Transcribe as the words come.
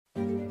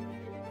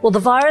Well, the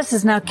virus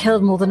has now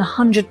killed more than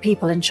 100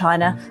 people in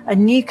China,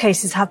 and new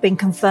cases have been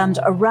confirmed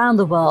around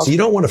the world. So you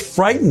don't want to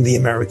frighten the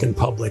American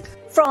public.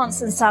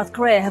 France and South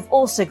Korea have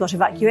also got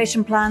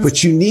evacuation plans.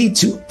 But you need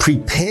to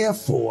prepare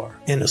for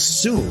and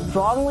assume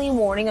strongly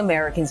warning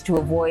Americans to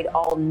avoid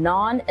all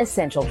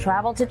non-essential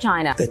travel to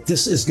China. That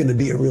this is going to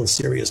be a real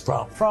serious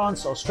problem.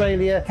 France,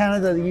 Australia,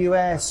 Canada, the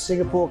US,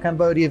 Singapore,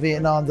 Cambodia,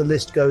 Vietnam, the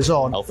list goes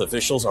on. Health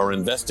officials are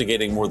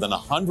investigating more than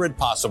 100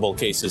 possible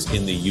cases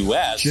in the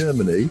US.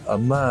 Germany, a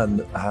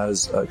man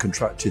has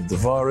contracted the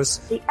virus.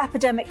 The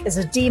epidemic is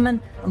a demon,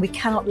 and we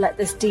cannot let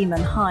this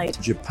demon hide.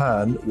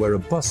 Japan, where a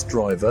bus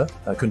driver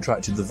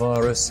contracted the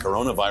virus.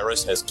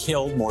 Coronavirus has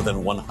killed more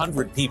than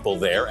 100 people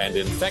there and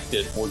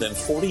infected more than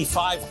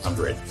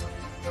 4,500.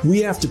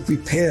 We have to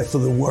prepare for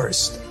the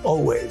worst,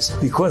 always,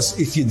 because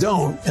if you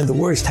don't and the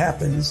worst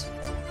happens.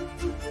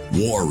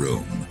 War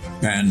Room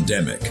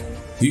Pandemic.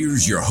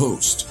 Here's your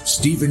host,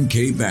 Stephen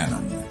K.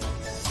 Bannon.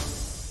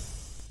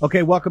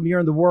 Okay, welcome. You're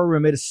in the War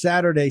Room. It is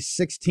Saturday,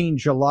 16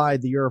 July,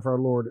 the year of our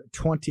Lord,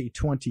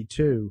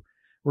 2022.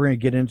 We're going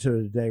to get into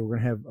it today. We're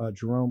going to have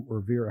Jerome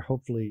Rivera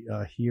hopefully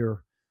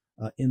here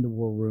in the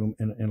War Room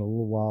in a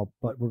little while,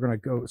 but we're going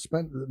to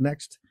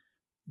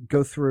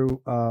go through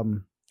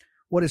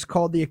what is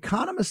called The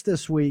Economist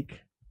this week,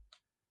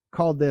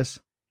 called this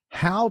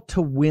How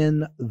to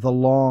Win the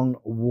Long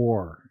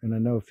War. And I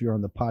know if you're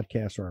on the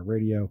podcast or on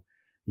radio,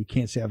 you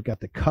can't see I've got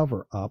the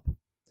cover up.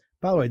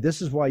 By the way,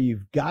 this is why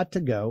you've got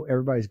to go.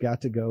 Everybody's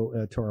got to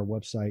go to our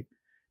website,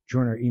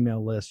 join our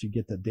email list. You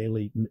get the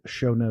daily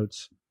show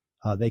notes.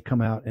 They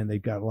come out and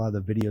they've got a lot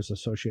of the videos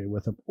associated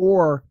with them.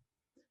 Or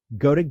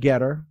go to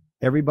Getter.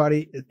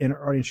 Everybody in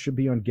our audience should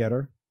be on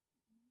Getter.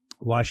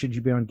 Why should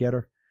you be on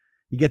Getter?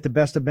 You get the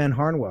best of Ben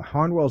Harnwell.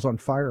 Harnwell's on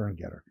fire on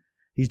Getter.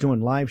 He's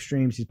doing live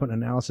streams. He's putting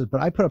analysis.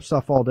 But I put up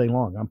stuff all day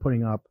long. I'm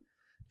putting up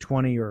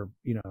 20 or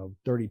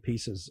 30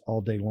 pieces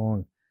all day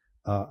long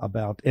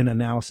about an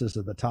analysis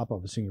at the top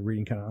of it, so you're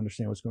reading, kind of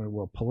understand what's going on in the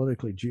world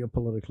politically,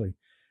 geopolitically,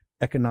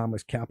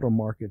 economics, capital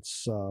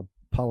markets,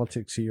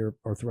 politics here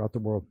or throughout the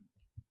world.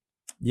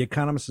 The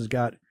Economist has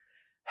got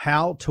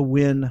How to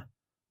Win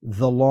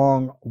the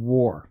Long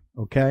War.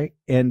 Okay.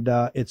 And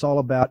it's all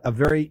about a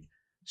very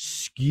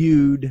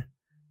skewed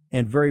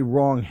and very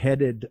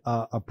wrong-headed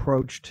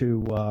approach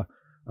to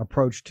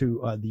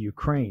the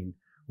Ukraine,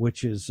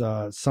 which is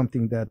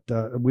something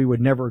that we would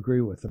never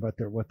agree with about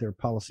what their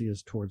policy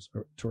is towards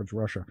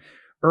Russia.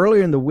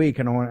 Earlier in the week,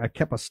 and I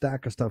kept a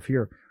stack of stuff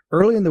here.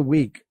 Early in the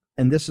week,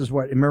 and this is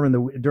what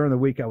remember during the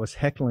week I was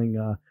heckling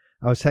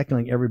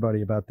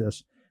everybody about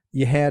this.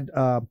 You had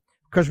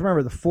because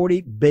remember the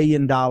 $40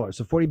 billion.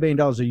 So $40 billion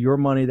of your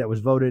money that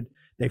was voted.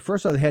 They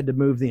had to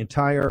move the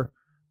entire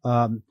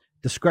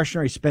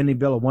discretionary spending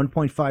bill of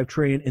 $1.5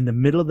 trillion in the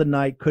middle of the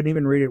night. Couldn't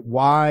even read it.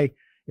 Why?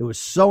 It was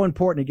so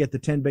important to get the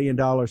 $10 billion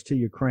to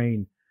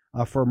Ukraine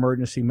for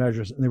emergency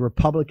measures. And the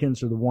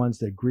Republicans are the ones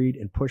that agreed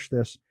and pushed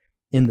this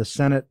in the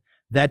Senate.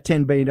 That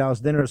 $10 billion,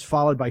 then it was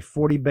followed by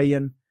 $40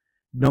 billion.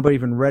 Nobody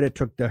even read it.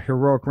 Took the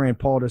heroic Rand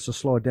Paul just to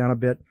slow it down a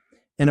bit.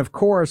 And of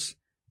course,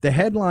 the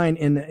headline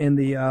in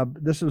the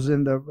this was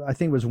in the, I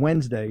think it was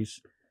Wednesdays,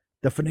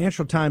 the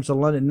Financial Times of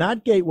London,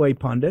 not Gateway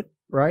Pundit,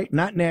 right?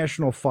 Not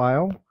National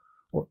File.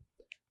 Or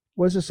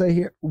what does it say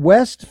here?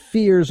 West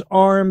fears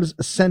arms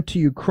sent to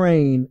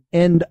Ukraine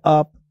end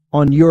up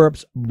on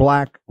Europe's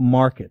black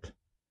market.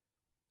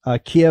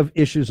 Kiev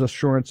issues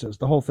assurances.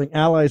 The whole thing.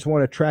 Allies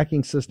want a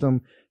tracking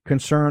system.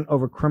 Concern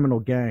over criminal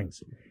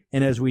gangs.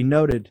 And as we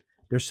noted,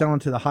 they're selling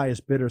to the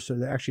highest bidder, so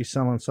they're actually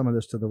selling some of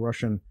this to the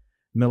Russian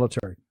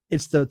military.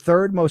 It's the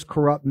third most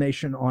corrupt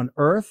nation on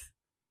earth.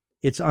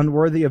 It's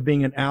unworthy of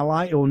being an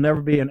ally. It will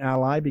never be an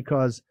ally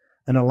because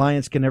an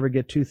alliance can never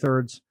get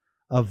 2/3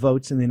 of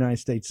votes in the United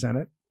States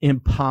Senate.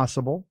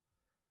 Impossible.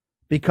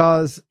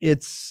 Because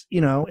it's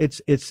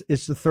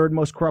the third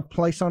most corrupt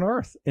place on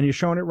earth. And you're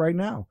showing it right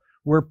now.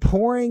 We're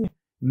pouring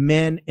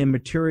men and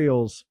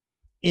materials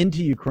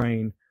into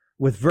Ukraine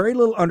with very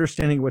little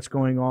understanding of what's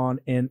going on.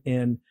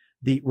 And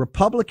the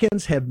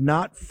Republicans have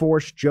not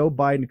forced Joe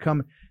Biden to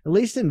come. At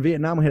least in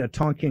Vietnam, we had a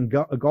Tonkin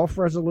Gulf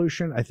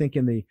resolution. I think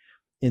in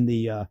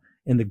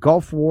the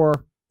Gulf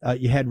War,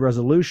 you had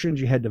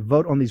resolutions. You had to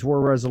vote on these war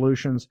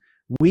resolutions.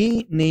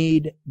 We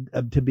need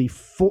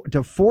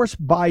to force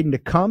Biden to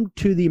come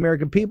to the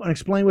American people and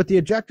explain what the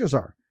objectives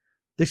are.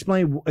 To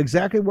explain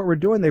exactly what we're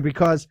doing there,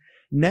 because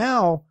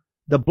now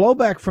the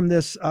blowback from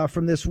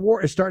this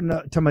war is starting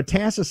to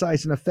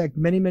metastasize and affect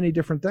many, many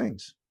different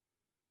things.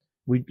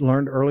 We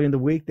learned early in the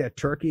week that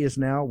Turkey is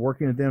now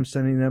working with them,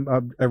 sending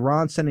them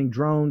Iran sending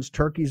drones.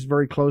 Turkey's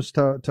very close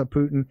to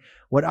Putin.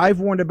 What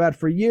I've warned about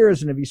for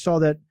years, and if you saw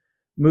that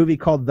movie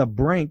called The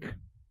Brink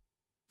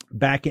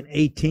back in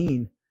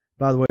 2018,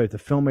 by the way, if the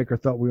filmmaker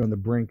thought we were on the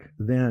brink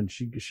then,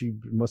 she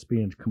must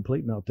be in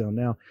complete meltdown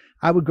now.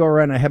 I would go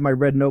around, I had my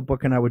red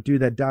notebook, and I would do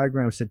that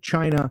diagram. It said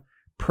China,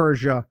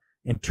 Persia,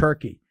 and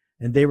Turkey,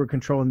 and they were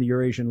controlling the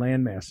Eurasian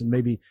landmass, and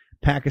maybe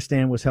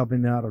Pakistan was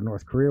helping them out or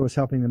North Korea was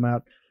helping them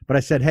out. But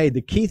I said, hey,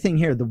 the key thing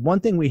here, the one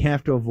thing we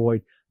have to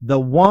avoid, the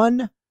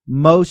one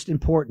most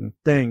important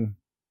thing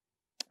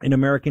in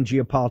American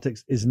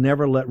geopolitics is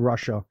never let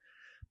Russia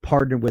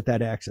partner with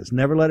that axis.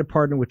 Never let it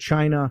partner with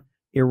China,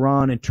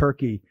 Iran, and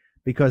Turkey,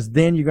 because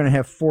then you're going to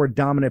have four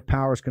dominant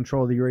powers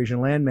control the Eurasian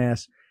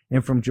landmass.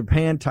 And from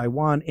Japan,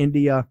 Taiwan,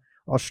 India,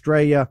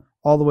 Australia,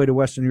 all the way to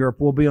Western Europe,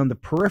 we'll be on the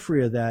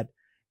periphery of that.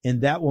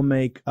 And that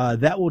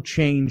will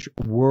change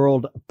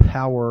world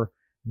power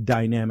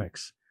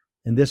dynamics.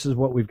 And this is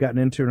what we've gotten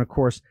into. And of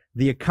course,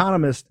 The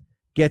Economist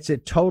gets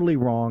it totally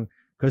wrong,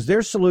 because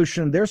their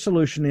solution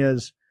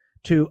is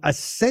to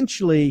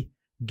essentially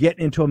get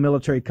into a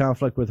military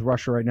conflict with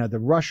Russia right now. That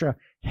Russia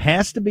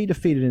has to be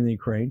defeated in the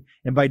Ukraine.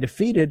 And by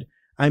defeated,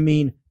 I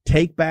mean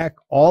take back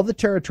all the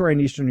territory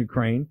in eastern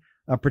Ukraine,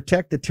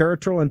 protect the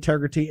territorial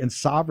integrity and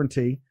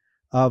sovereignty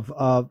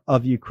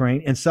of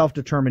Ukraine and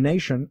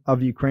self-determination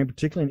of Ukraine,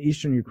 particularly in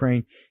eastern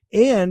Ukraine,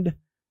 and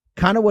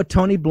kind of what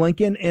Tony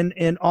Blinken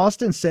and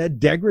Austin said,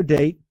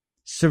 degrade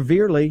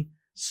severely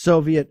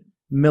Soviet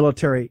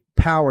military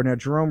power. Now,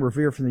 Jerome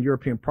Revere from the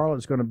European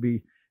Parliament is going to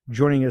be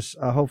joining us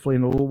hopefully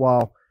in a little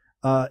while,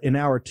 in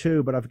hour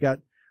two, but I've got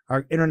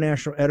our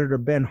international editor,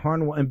 Ben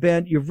Harnwell. And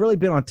Ben, you've really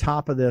been on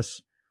top of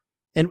this.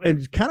 And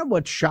kind of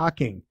what's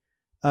shocking,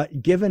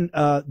 given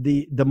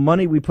the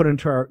money we put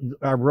into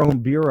our Rome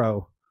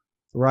bureau,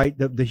 right?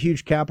 The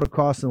huge capital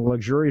costs and the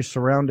luxurious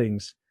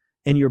surroundings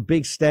and your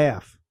big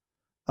staff,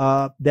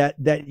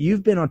 that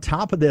you've been on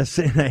top of this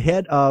and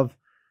ahead of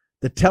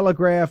the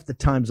Telegraph, the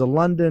Times of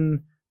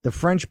London, the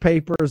French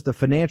papers, the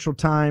Financial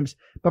Times,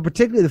 but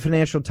particularly the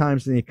Financial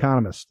Times and the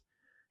Economist.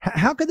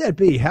 How could that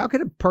be? How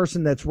could a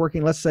person that's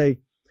working, let's say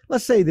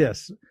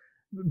this,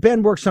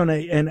 Ben works on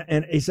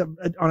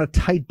a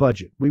tight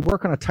budget. We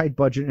work on a tight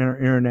budget in our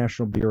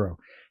international bureau.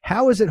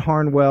 How is it,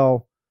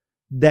 Harnwell,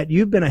 that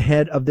you've been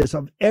ahead of this,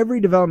 of every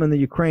development in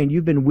the Ukraine?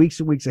 You've been weeks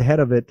and weeks ahead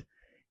of it,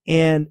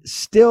 and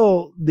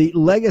still the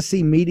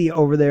legacy media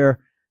over there,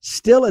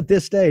 still at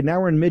this day, now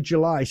we're in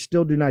mid-July,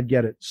 still do not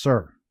get it,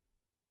 sir?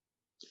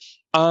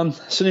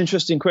 It's an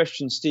interesting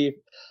question, Steve.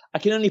 I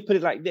can only put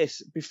it like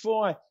this.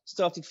 Before I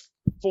started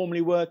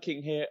formally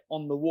working here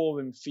on the War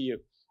Room for you,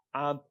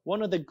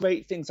 one of the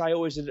great things I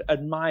always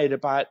admired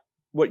about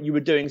what you were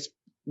doing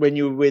when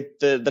you were with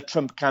the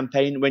Trump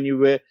campaign, when you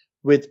were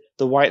with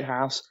the White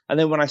House, and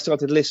then when I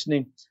started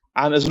listening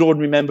as an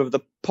ordinary member of the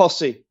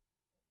posse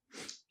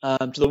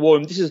to the War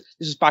Room, this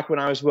is back when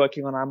I was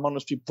working on our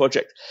monastery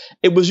project.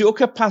 It was your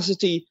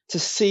capacity to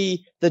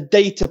see the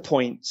data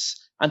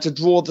points and to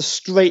draw the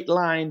straight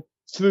line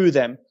through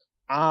them.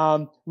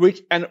 And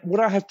what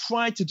I have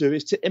tried to do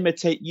is to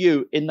imitate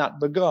you in that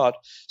regard.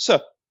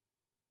 So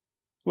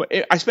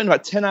I spend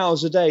about 10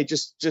 hours a day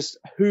just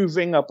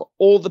hoovering up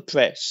all the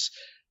press.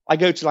 I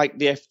go to like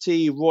the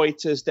FT,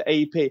 Reuters, the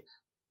AP,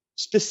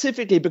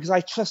 specifically because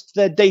I trust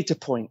their data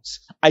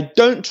points. I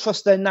don't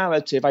trust their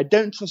narrative. I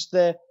don't trust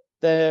their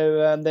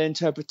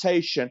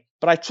interpretation,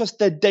 but I trust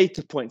their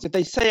data points. If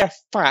they say a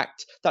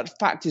fact, that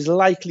fact is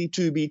likely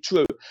to be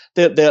true.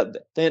 They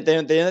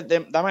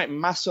might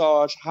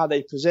massage how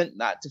they present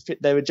that to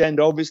fit their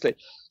agenda, obviously.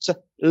 So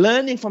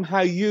learning from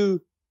how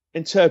you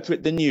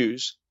interpret the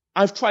news,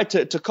 I've tried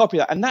to copy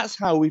that. And that's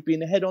how we've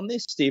been ahead on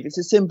this, Steve. It's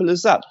as simple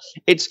as that.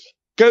 It's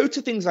go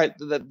to things like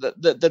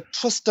the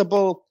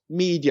trustable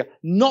media.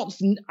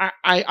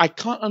 I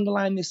can't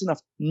underline this enough.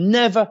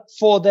 Never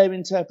for their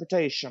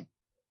interpretation.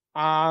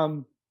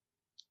 And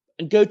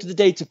go to the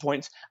data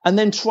points and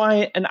then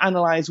try and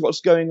analyze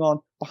what's going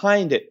on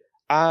behind it.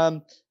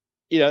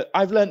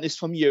 I've learned this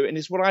from you, and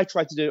it's what I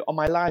try to do on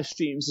my live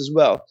streams as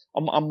well,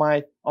 on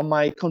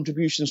my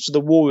contributions to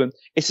the War Room,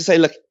 is to say,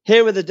 look,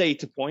 here are the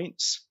data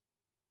points,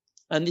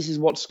 and this is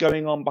what's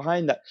going on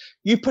behind that.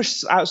 You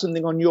pushed out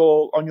something on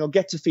your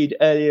Getter feed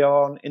earlier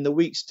on in the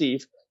week,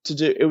 Steve.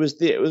 It was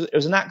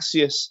an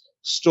Axios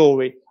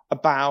story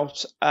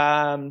about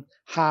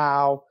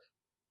how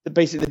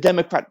basically the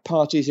Democrat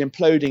Party is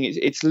imploding.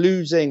 It's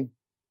losing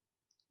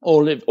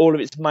all of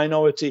its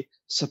minority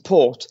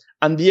support,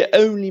 and the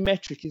only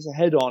metric is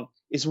ahead on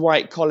is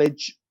white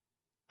college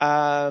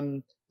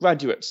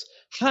graduates.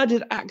 How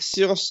did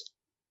Axios,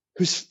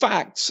 whose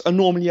facts are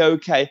normally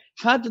okay,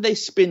 how did they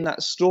spin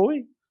that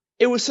story?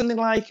 It was something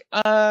like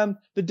the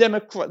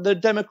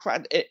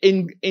Democrat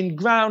in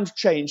ground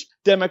change,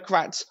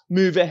 Democrats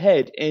move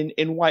ahead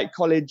in white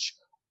college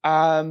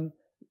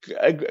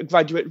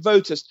graduate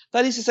voters.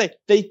 That is to say,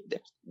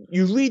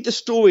 you read the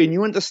story and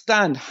you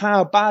understand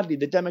how badly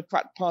the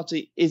Democrat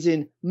Party is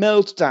in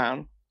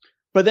meltdown,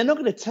 but they're not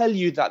going to tell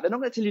you that. They're not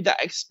going to tell you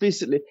that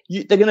explicitly.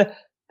 They're going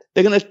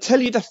to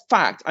tell you the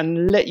fact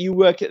and let you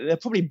work it. They'll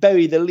probably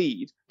bury the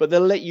lead, but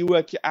they'll let you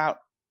work it out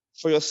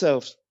for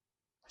yourselves.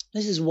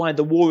 This is why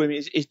the War Room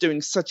is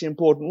doing such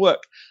important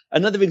work.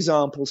 Another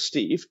example,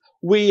 Steve,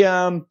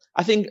 I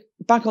think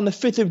back on the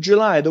 5th of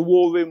July, the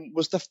War Room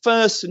was the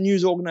first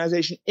news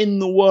organization in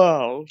the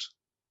world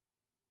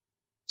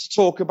to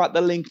talk about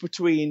the link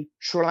between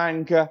Sri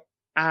Lanka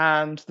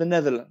and the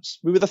Netherlands.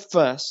 We were the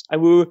first,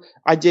 and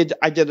I did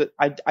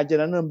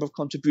a number of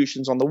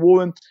contributions on the War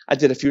Room. I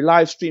did a few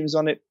live streams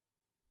on it,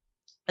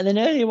 and then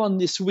earlier on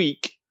this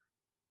week,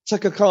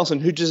 Tucker Carlson,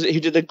 who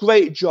did a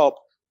great job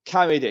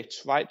carried it,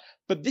 right?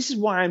 But this is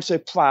why I'm so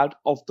proud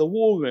of the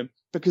War Room,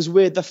 because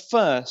we're the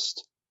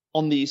first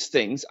on these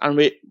things, and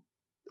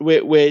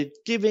we're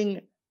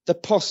giving the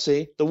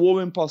posse, the War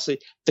Room posse,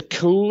 the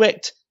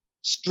correct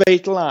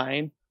straight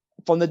line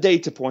from the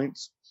data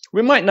points.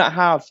 We might not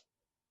have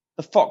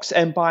the Fox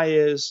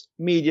Empire's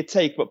media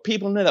take, but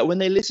people know that when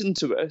they listen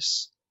to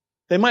us,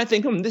 they might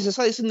think, this is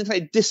something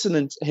like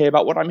dissonant here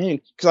about what I'm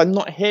hearing, because I'm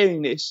not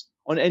hearing this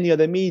on any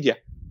other media.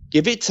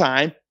 Give it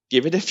time,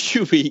 give it a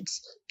few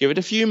weeks, give it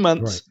a few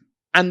months,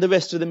 and the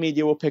rest of the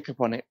media will pick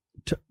up on it.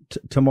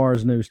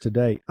 Tomorrow's news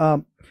today.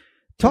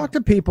 Talk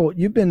to people.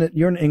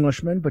 You're an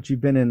Englishman, but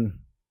you've been in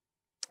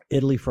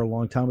Italy for a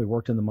long time. We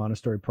worked in the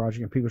monastery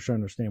project, and people should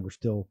understand we're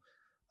still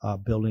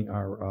building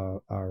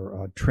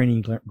our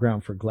training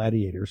ground for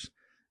gladiators,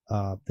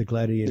 the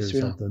gladiators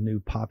of the new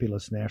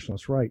populist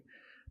nationalist right.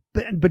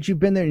 But you've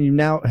been there, and you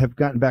now have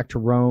gotten back to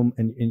Rome,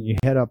 and you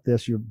head up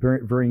this. You're very,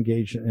 very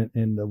engaged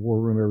in the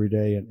War Room every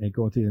day and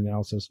going through the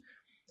analysis.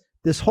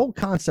 This whole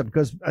concept,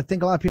 because I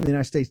think a lot of people in the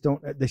United States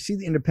they see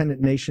the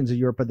independent nations of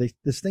Europe, but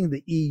this thing,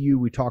 the EU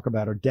we talk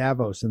about, or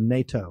Davos and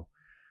NATO.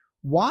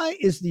 Why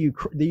is the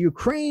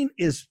Ukraine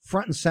is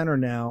front and center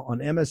now on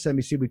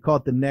MSNBC? We call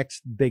it the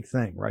next big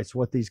thing, right? So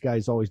what these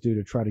guys always do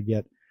to try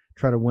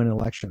to win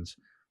elections.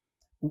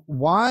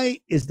 Why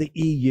is the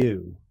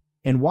EU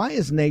and why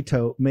is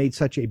NATO made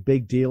such a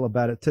big deal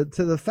about it?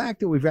 To the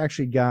fact that we've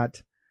actually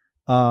got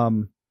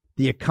The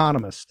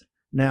Economist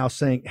now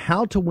saying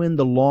how to win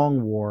the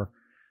long war.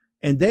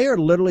 And they are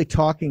literally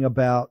talking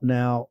about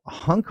now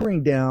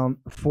hunkering down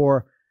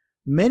for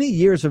many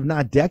years, if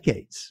not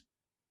decades,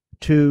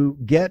 to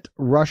get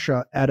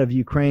Russia out of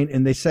Ukraine.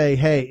 And they say,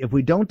 hey, if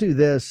we don't do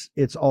this,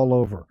 it's all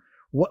over.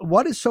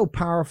 What is so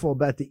powerful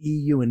about the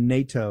EU and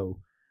NATO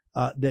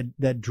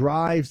that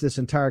drives this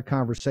entire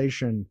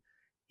conversation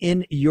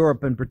in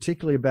Europe, and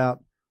particularly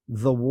about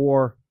the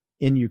war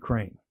in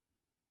Ukraine?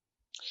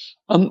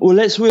 Well,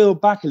 let's reel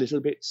back a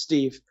little bit,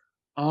 Steve,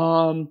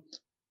 to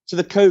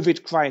the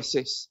COVID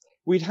crisis.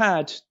 We'd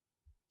had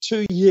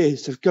 2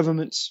 years of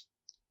governments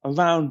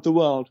around the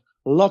world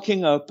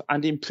locking up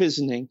and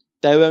imprisoning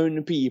their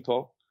own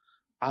people,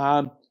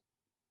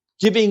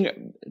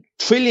 giving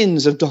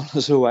trillions of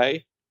dollars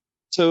away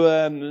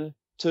to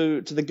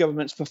the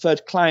government's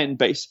preferred client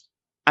base,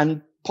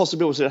 and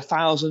possibly was it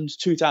 $1,000,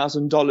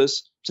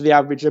 $2,000 to the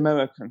average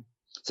American.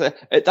 So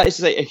that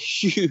is a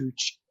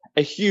huge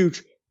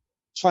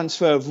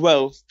transfer of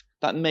wealth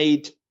that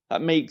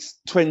makes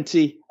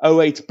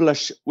 2008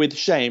 blush with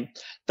shame.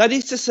 That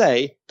is to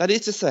say,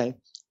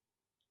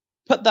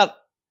 put that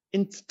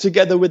in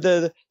together with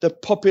the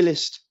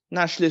populist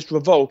nationalist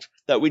revolt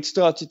that we'd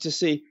started to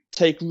see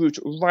take root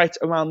right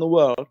around the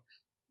world.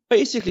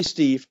 Basically,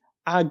 Steve,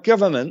 our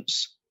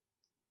governments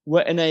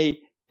were in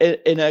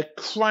a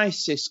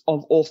crisis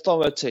of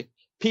authority.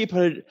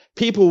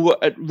 People were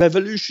at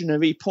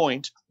revolutionary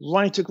point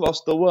right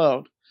across the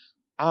world,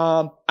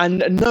 and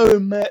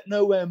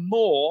nowhere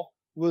more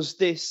was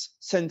this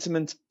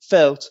sentiment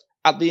felt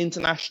at the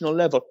international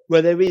level,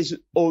 where there is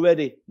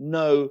already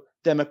no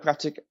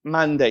democratic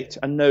mandate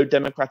and no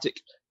democratic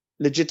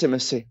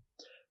legitimacy.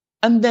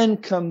 And then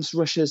comes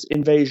Russia's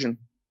invasion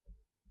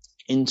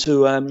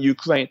into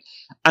Ukraine.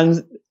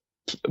 And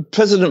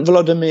President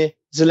Volodymyr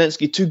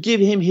Zelensky, to give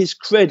him his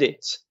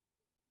credit,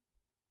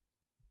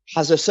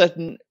 has a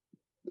certain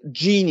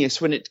genius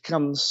when it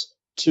comes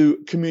to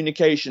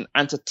communication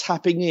and to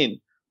tapping in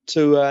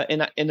to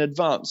in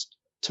advance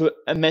to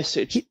a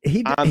message.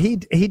 He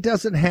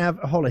doesn't have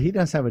he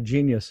does have a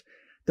genius.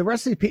 The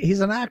rest of these, he's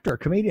an actor, a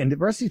comedian. The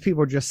rest of these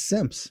people are just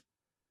simps.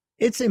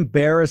 It's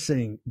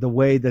embarrassing the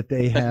way that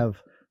they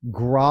have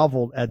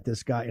groveled at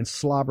this guy and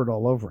slobbered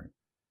all over him.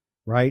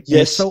 Right?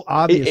 Yes. It's so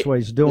obvious what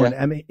he's doing.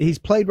 Yeah. I mean, he's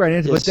played right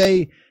into it, but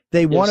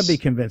they want to be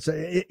convinced.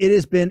 It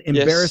has been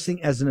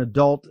embarrassing as an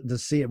adult to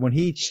see it. When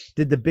he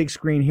did the big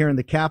screen here in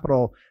the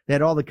Capitol, they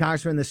had all the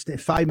congressmen, the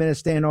 5-minute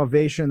stand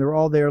ovation. They're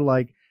all there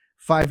like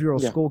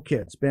 5-year-old school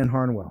kids. Ben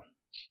Harnwell.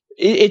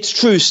 It's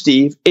true,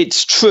 Steve.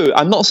 It's true.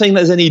 I'm not saying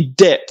there's any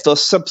depth or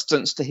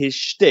substance to his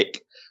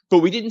shtick, but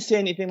we didn't see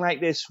anything like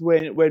this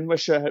when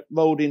Russia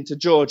rolled into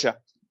Georgia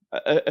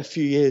a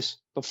few years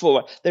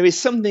before. There is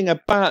something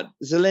about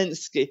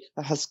Zelensky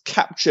that has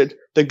captured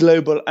the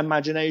global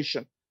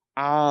imagination.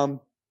 And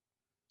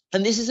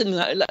this is something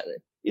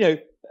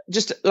that,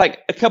 just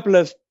like a couple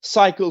of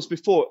cycles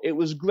before, it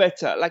was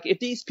Greta. Like, if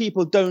these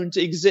people don't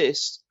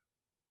exist,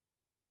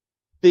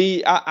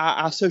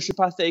 our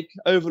sociopathic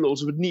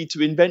overlords would need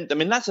to invent them,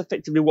 and that's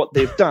effectively what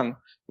they've done,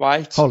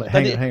 right? Hold it,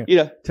 hang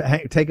on.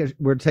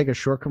 We're take a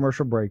short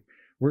commercial break.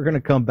 We're going to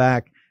come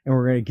back and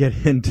we're going to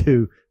get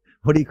into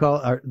what do you call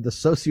the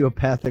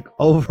sociopathic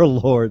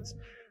overlords.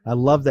 I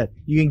love that.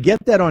 You can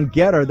get that on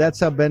Getter. That's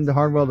how Ben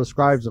Harnwell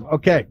describes them.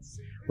 Okay,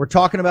 we're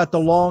talking about the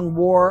long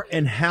war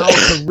and how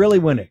to really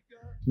win it,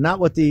 not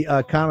what the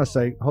economists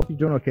say. Hope you're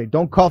doing okay.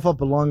 Don't cough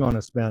up a lung on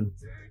us, Ben.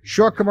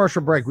 Short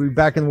commercial break. We'll be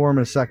back in the war in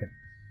a second.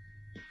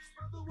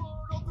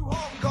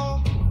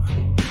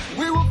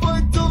 We will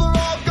fight till they're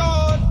all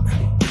gone.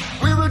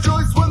 We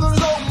rejoice when there's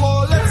no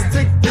more. Let's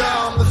take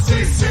down the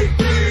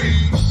CCP.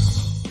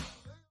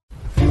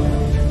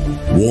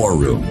 War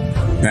Room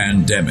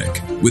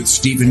Pandemic with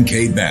Stephen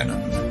K. Bannon.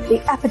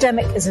 The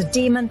epidemic is a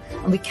demon,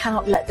 and we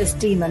cannot let this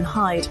demon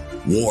hide.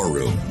 War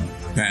Room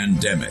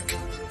Pandemic.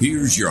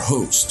 Here's your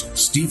host,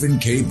 Stephen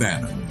K.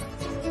 Bannon.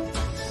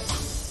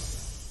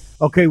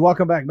 Okay,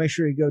 welcome back. Make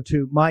sure you go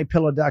to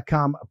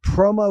mypillow.com,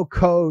 promo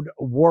code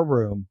War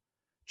Room.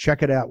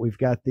 Check it out. We've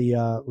got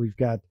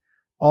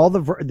all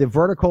the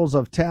verticals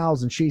of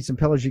towels and sheets and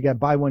pillows. You got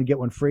buy one, get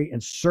one free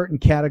in certain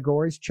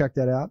categories. Check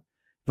that out.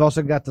 We've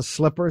also got the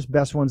slippers,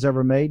 best ones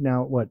ever made.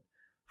 Now,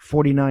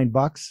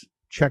 $49?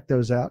 Check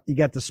those out. You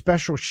got the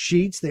special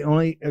sheets. They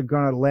only are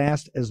going to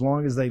last as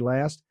long as they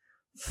last.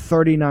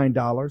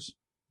 $39.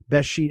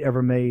 Best sheet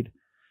ever made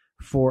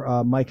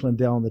for Mike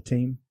Lindell and the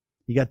team.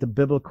 You got the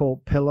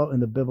biblical pillow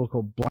and the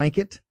biblical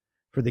blanket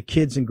for the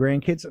kids and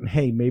grandkids. And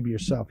hey, maybe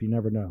yourself. You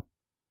never know.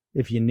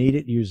 If you need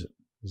it, use it,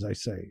 as I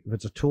say. If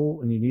it's a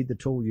tool and you need the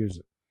tool, use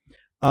it.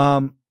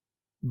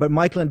 But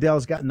Mike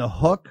Lindell's gotten the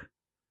hook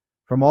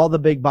from all the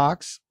big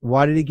box.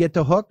 Why did he get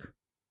the hook?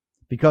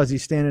 Because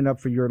he's standing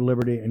up for your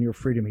liberty and your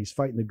freedom. He's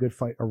fighting the good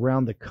fight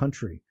around the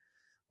country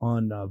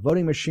on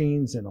voting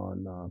machines and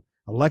on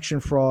election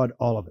fraud,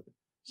 all of it.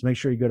 So make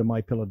sure you go to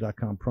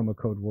mypillow.com, promo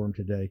code WORM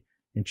today,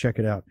 and check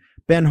it out.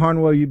 Ben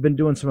Harnwell, you've been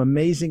doing some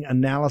amazing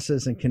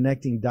analysis and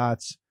connecting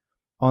dots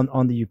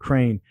on the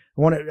Ukraine.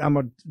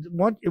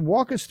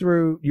 Walk us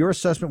through your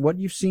assessment, what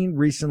you've seen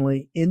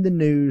recently in the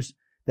news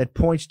that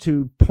points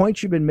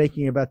you've been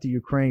making about the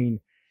Ukraine,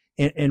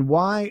 and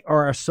why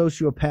are our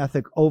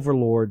sociopathic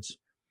overlords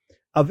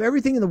of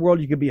everything in the world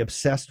you could be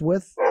obsessed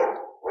with?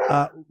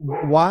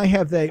 Why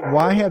are they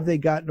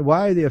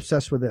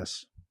obsessed with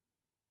this?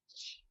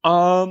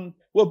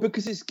 Well,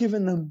 because it's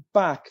given them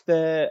back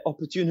their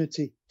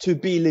opportunity to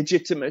be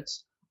legitimate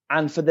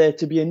and for there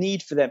to be a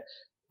need for them.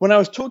 When I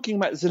was talking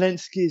about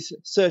Zelensky's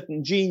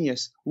certain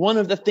genius, one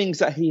of the things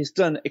that he has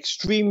done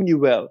extremely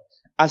well,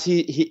 as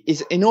he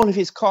is in all of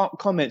his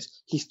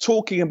comments, he's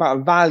talking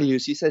about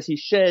values. He says he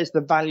shares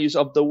the values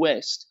of the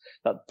West,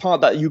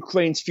 that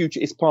Ukraine's future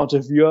is part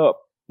of Europe,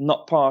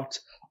 not part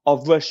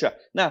of Russia.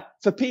 Now,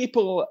 for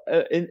people,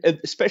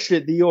 especially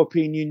at the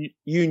European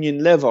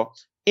Union level,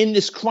 in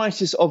this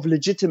crisis of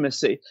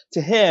legitimacy,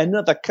 to hear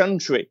another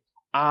country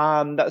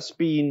that's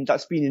been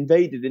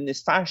invaded in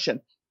this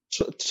fashion,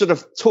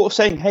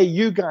 saying, hey,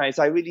 you guys,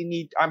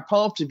 I'm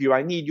part of you.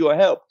 I need your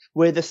help.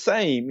 We're the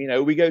same.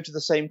 We go to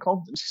the same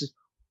conferences,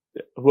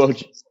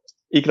 World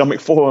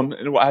Economic Forum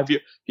and what have you.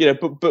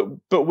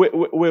 But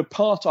we're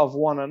part of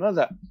one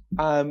another.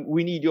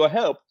 We need your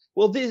help.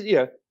 Well,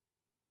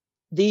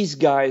 these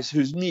guys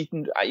whose meat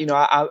and,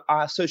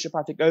 our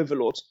sociopathic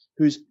overlords,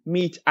 whose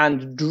meat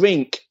and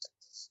drink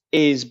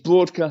is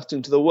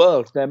broadcasting to the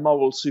world their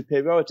moral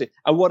superiority.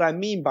 And what I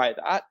mean by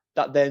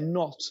that they're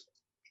not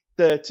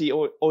dirty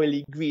or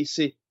oily,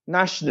 greasy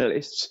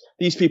nationalists.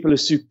 These people are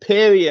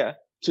superior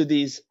to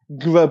these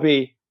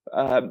grubby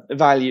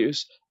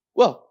values.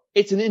 Well,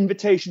 it's an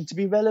invitation to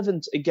be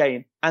relevant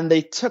again. And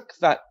they took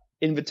that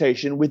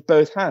invitation with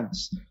both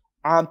hands.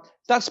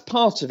 That's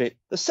part of it.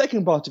 The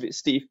second part of it,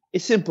 Steve,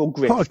 is simple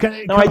grift.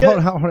 Hang on.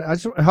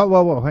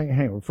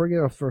 Before we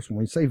get off the first one,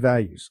 when you say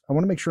values, I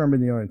want to make sure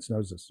everybody in the audience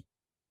knows this.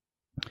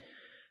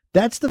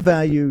 That's the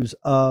values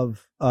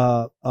of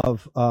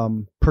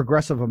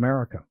progressive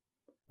America.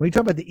 When you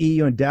talk about the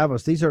EU and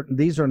Davos, these are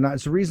not.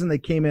 It's the reason they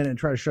came in and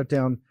tried to shut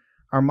down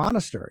our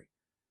monastery.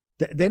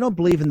 They don't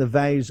believe in the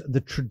values,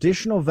 the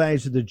traditional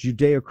values of the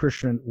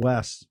Judeo-Christian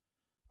West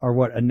are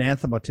what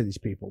anathema to these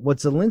people. What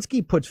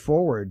Zelensky puts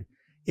forward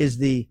is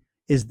the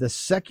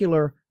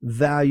secular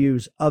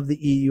values of the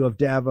EU, of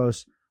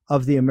Davos,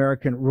 of the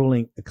American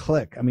ruling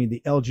clique. I mean,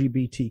 the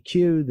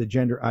LGBTQ, the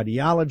gender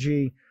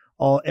ideology,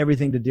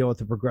 everything to deal with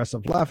the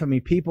progressive left. I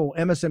mean,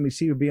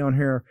 MSNBC would be on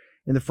here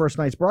in the first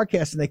night's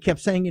broadcast, and they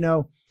kept saying,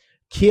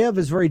 Kiev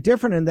is very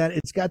different in that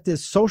it's got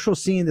this social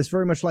scene that's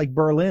very much like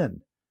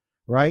Berlin,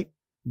 right?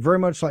 Very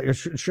much like, I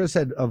should have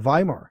said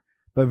Weimar,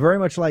 but very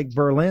much like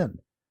Berlin.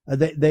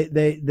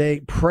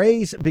 They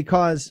praise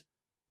because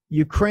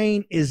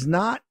Ukraine is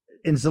not,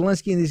 and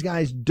Zelensky and these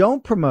guys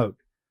don't promote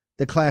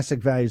the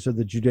classic values of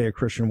the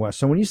Judeo-Christian West.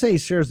 So when you say he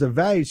shares the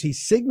values, he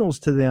signals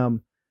to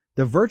them,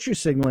 the virtue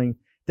signaling,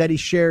 that he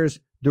shares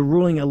the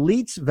ruling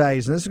elite's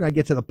values. And this is going to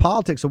get to the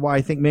politics of why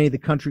I think many of the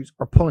countries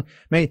are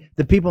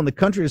the people in the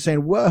country are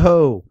saying,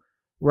 whoa,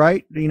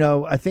 right?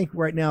 I think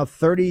right now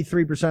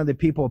 33% of the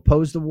people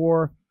oppose the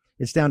war.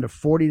 It's down to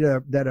 40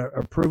 that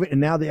approve it. And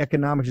now the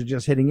economics are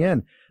just hitting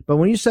in. But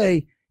when you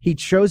say he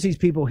shows these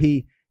people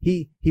he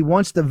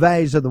wants the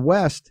values of the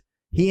West,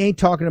 he ain't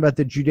talking about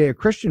the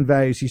Judeo-Christian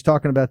values. He's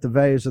talking about the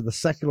values of the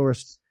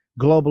secularist,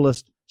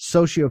 globalist,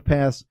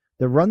 sociopaths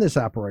that run this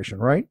operation,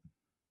 right?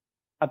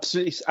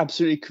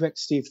 Absolutely correct,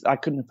 Steve. I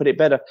couldn't have put it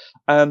better.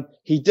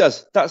 He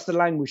does. That's the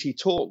language he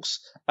talks.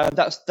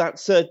 That's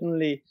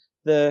certainly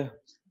the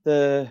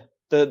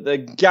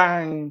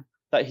gang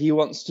that he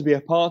wants to be a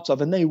part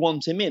of, and they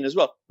want him in as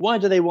well. Why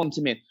do they want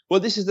him in?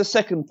 Well, this is the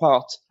second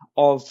part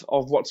of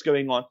what's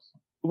going on.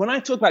 When I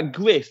talk about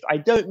grift, I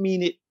don't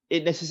mean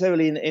it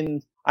necessarily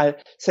in I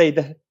say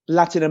the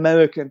Latin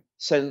American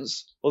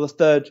sense or the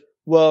third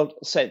world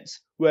sense,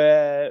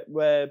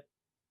 where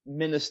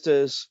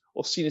ministers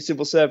or senior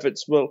civil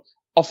servants will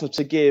offer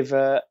to give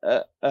a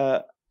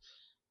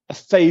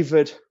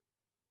favoured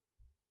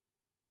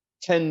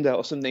tender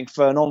or something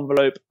for an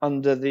envelope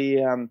under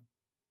the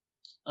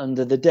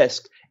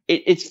desk.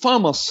 It's far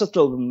more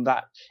subtle than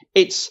that.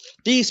 It's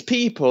these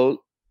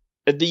people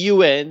at the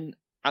UN,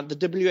 at the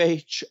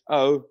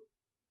WHO,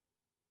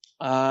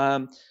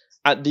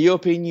 at the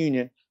European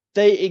Union.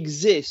 They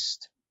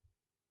exist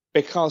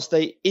because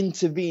they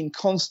intervene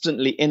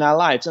constantly in our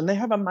lives, and they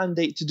have a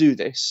mandate to do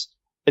this,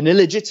 an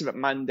illegitimate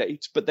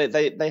mandate, but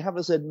they have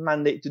a certain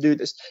mandate to do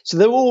this. So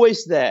they're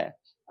always there,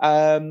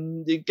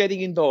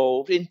 getting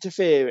involved,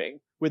 interfering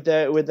with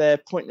their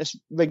pointless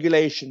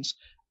regulations.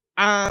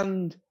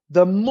 And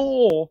the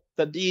more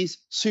that these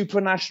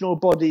supranational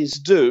bodies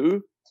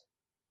do,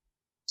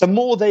 the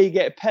more they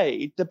get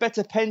paid, the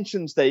better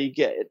pensions they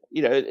get.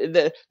 You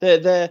know,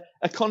 their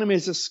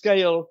economies of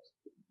scale,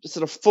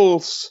 sort of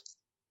false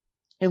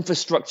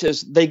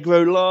infrastructures, they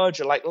grow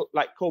larger, like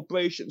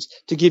corporations,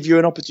 to give you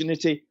an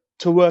opportunity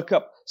to work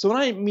up. So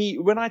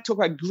when I talk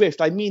about grift,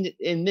 I mean it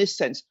in this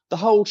sense: the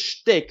whole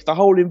shtick, the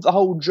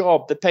whole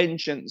job, the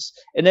pensions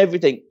and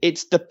everything.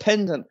 It's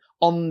dependent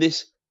on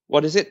this.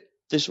 What is it?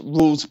 This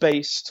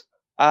rules-based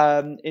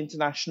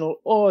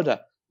international order,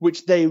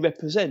 which they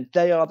represent.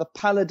 They are the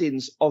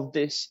paladins of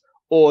this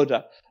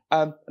order.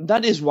 And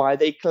that is why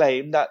they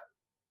claim that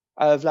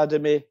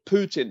Vladimir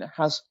Putin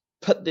has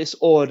put this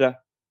order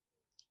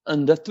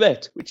under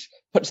threat, which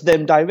puts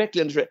them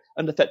directly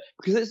under threat.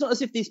 Because it's not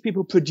as if these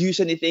people produce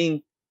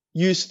anything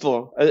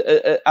useful,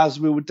 as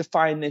we would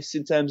define this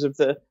in terms of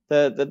the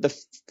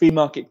free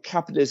market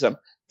capitalism.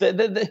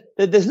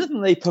 There's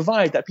nothing they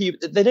provide that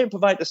people, they don't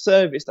provide the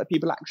service that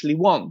people actually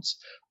want.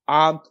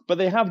 But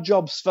they have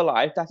jobs for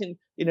life. I think,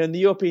 in the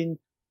European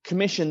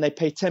Commission, they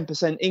pay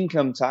 10%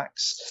 income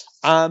tax.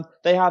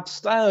 They have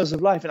styles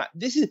of life. And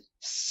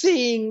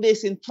seeing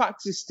this in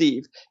practice,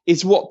 Steve,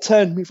 is what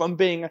turned me from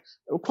being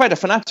quite a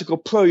fanatical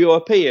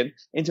pro-European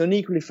into an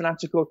equally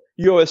fanatical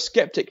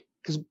Eurosceptic.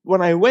 Because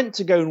when I went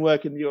to go and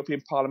work in the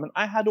European Parliament,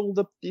 I had all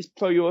these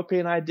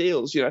pro-European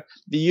ideals.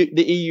 The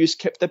EU's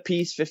kept the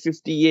peace for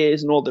 50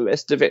 years and all the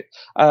rest of it.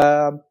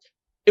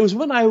 It was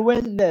when I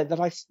went there that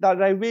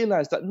I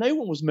realized that no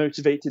one was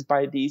motivated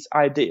by these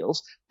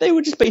ideals. They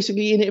were just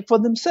basically in it for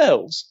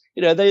themselves.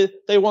 They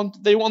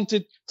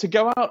wanted to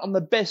go out on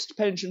the best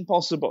pension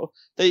possible.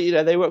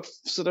 They work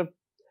sort of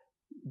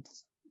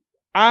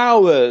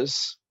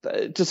hours.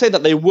 To say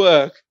that they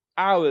work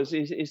hours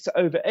is to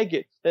over-egg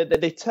it.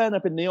 They turn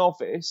up in the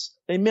office,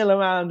 they mill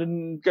around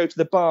and go to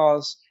the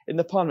bars in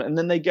the Parliament, and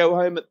then they go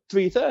home at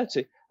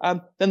 3:30.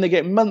 Then they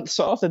get months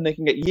off, then they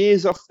can get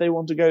years off if they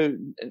want to go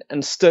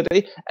and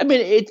study. I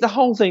mean, the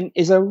whole thing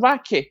is a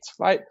racket,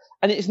 right?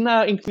 And it's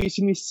now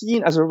increasingly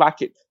seen as a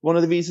racket. One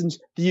of the reasons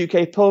the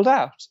UK pulled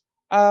out.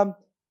 Vladimir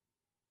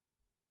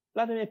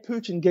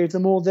Putin gave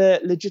them all their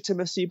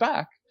legitimacy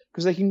back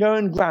because they can go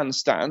and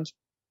grandstand,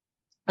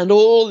 and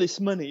all this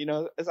money,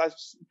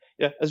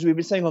 as we've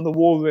been saying on the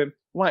War Room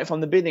right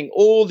from the beginning,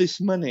 all this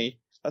money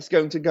that's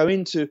going to go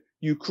into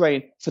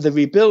Ukraine for the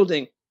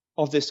rebuilding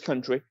of this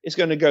country is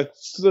going to go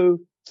through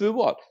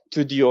what?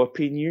 Through the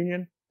European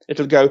Union.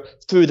 It'll go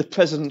through the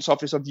President's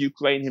Office of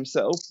Ukraine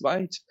himself,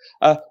 right?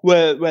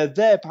 Where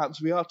there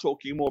perhaps we are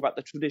talking more about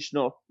the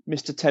traditional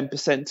Mr.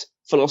 10%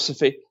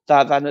 philosophy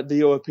than at the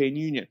European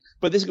Union.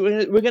 But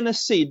we're going to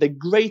see the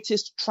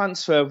greatest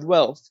transfer of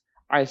wealth,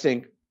 I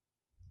think,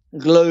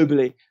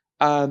 globally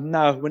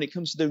now when it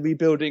comes to the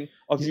rebuilding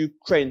of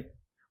Ukraine.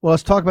 Well,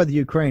 let's talk about the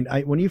Ukraine.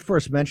 When you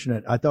first mentioned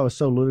it, I thought it was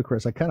so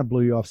ludicrous. I kind of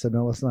blew you off, said,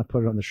 no, let's not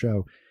put it on the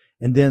show.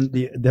 And then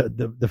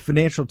the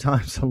Financial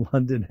Times of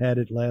London had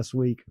it last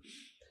week.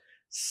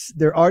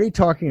 They're already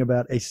talking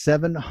about a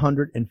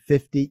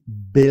 $750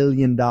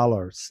 billion,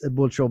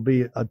 which will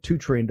be a $2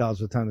 trillion by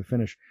the time they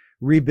finish,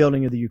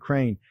 rebuilding of the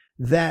Ukraine,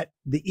 that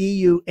the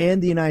EU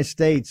and the United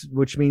States,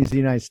 which means the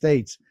United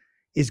States,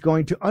 is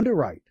going to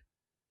underwrite.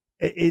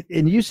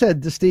 And you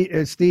said,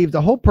 Steve,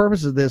 the whole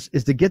purpose of this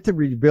is to get the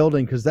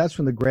rebuilding because that's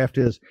when the graft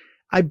is.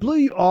 I blew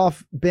you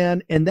off,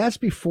 Ben, and that's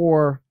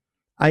before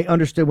I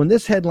understood when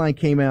this headline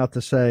came out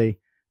to say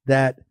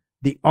that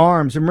the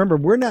arms, and remember,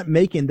 we're not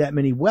making that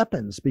many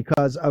weapons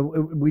because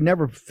we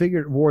never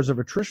figured wars of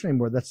attrition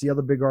anymore. That's the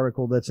other big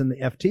article that's in the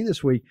FT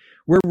this week.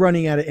 We're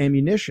running out of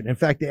ammunition. In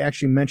fact, they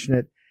actually mention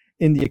it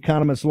in the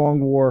Economist Long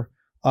War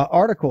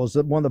articles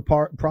that one of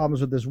the problems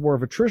with this war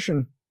of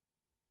attrition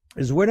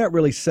is we're not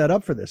really set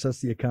up for this.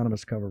 That's the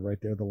Economist cover right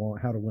there,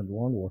 how to win the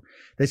long war.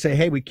 They say,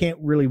 hey, we can't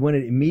really win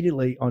it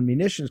immediately on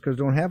munitions because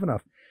we don't have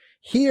enough.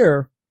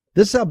 Here,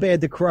 this is how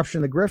bad the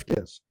corruption and the grift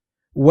is.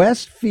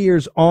 West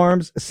fears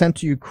arms sent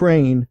to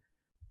Ukraine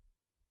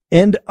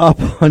end up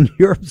on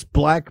Europe's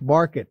black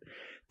market.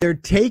 They're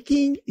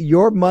taking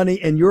your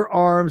money and your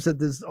arms of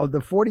the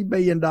 $40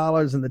 billion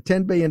and the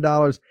 $10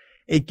 billion.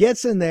 It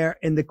gets in there,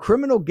 and the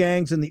criminal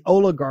gangs and the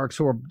oligarchs,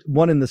 who are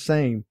one and the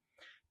same,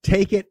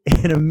 take it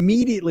and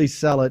immediately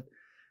sell it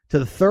to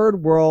the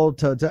third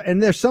world,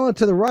 and they're selling it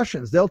to the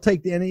Russians. They'll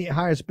take any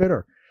highest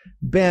bidder.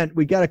 Ben,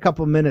 we got a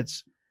couple of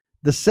minutes.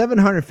 The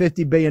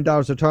 $750 billion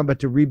they're talking about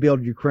to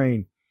rebuild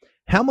Ukraine,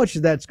 how much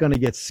of that's going to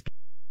get skipped?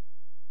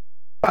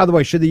 By the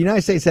way, should the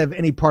United States have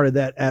any part of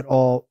that at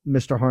all,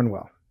 Mr.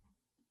 Harnwell?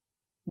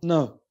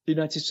 No, the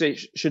United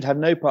States should have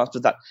no part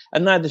of that,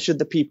 and neither should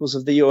the peoples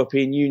of the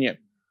European Union.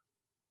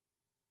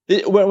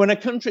 When a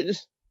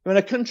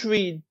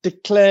country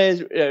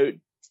declares,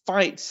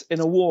 fights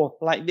in a war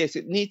like this,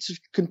 it needs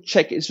to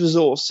check its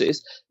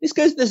resources.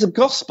 There's a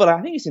gospel,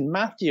 I think it's in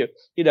Matthew,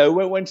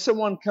 when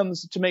someone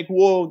comes to make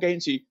war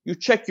against you, you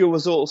check your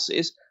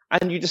resources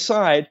and you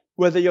decide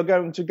whether you're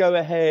going to go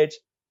ahead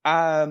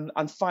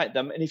and fight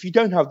them. And if you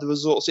don't have the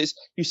resources,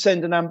 you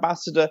send an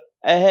ambassador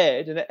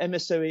ahead, an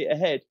emissary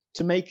ahead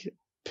to make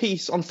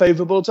peace on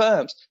favorable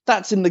terms.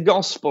 That's in the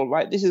gospel,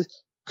 right? This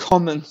is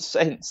common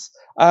sense.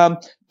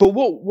 But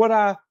what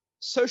our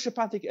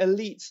sociopathic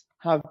elites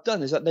have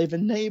done is that they've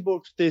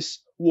enabled this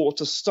war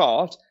to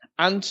start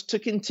and to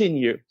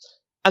continue.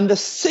 And the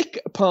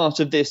sick part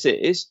of this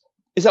is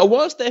that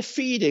whilst they're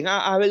feeding,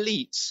 our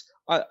elites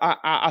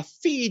are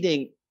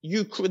feeding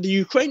the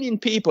Ukrainian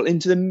people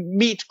into the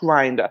meat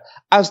grinder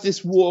as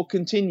this war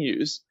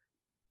continues,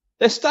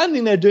 they're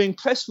standing there doing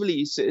press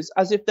releases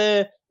as if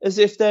they're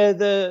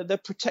the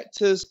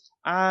protectors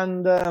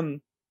and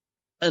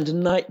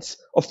knights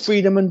of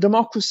freedom and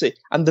democracy,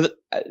 and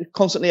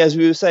constantly, as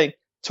we were saying,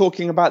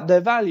 talking about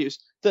their values.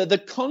 The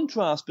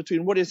contrast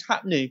between what is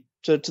happening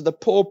to the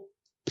poor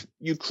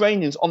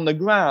Ukrainians on the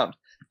ground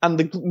and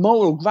the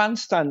moral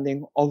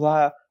grandstanding of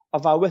our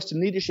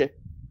Western leadership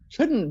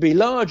couldn't be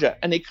larger,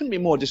 and it couldn't be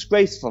more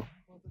disgraceful.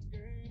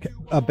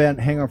 Ben,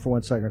 hang on for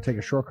 1 second. I'll take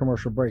a short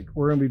commercial break.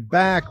 We're going to be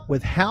back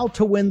with how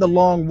to win the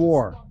long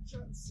war.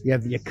 You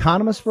have the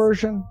Economist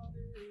version,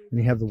 and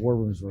you have the War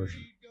Room's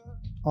version.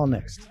 All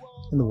next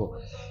in the War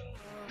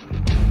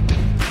Room.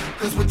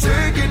 Cause we're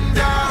taking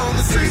down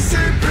the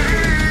CCP.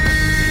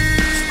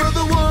 Spread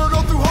the word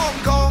all through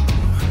Hong Kong.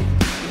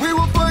 We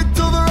will fight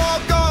till they're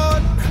all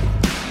gone.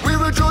 We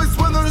rejoice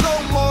when there's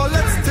no more.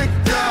 Let's take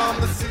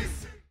down the CCP.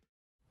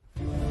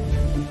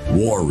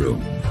 War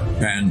Room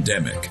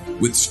Pandemic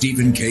with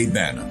Stephen K.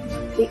 Bannon.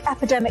 The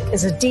epidemic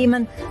is a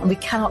demon, and we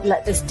cannot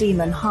let this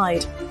demon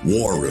hide.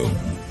 War Room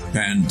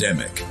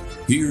Pandemic.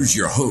 Here's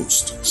your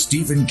host,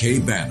 Stephen K.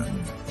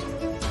 Bannon.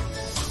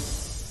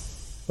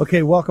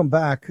 Okay, welcome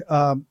back.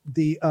 I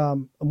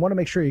want to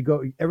make sure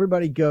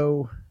everybody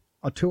go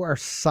to our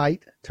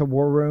site, to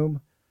War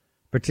Room,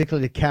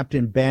 particularly to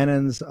Captain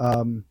Bannon's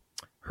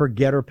her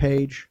Getter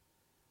page.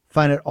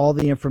 Find out all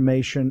the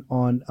information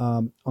on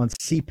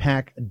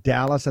CPAC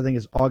Dallas. I think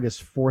it's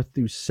August 4th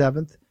through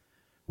 7th.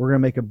 We're going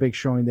to make a big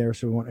showing there,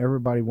 so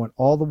we want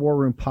all the War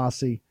Room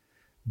posse,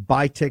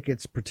 buy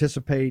tickets,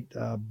 participate.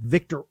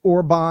 Viktor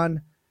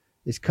Orban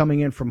is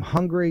coming in from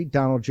Hungary.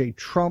 Donald J.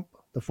 Trump,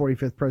 the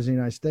 45th President of the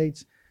United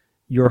States.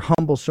 Your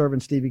humble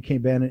servant, Stevie K.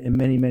 Bannon, and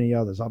many, many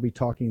others. I'll be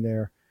talking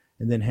there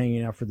and then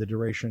hanging out for the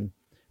duration,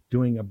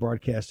 doing a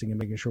broadcasting and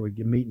making sure we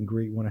get meet and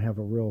greet. We want to have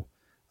a real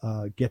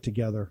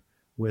get-together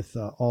with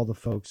all the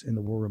folks in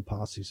the War Room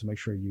posse, so make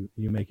sure you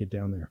make it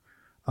down there.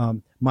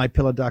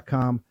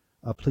 MyPillow.com.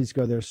 Please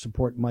go there,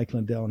 support Mike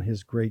Lindell and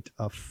his great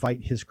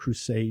fight, his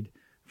crusade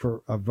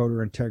for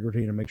voter integrity,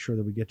 and to make sure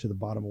that we get to the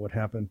bottom of what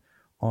happened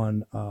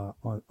on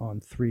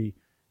 3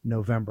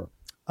 November.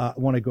 I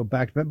want to go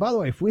back. But by the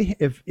way,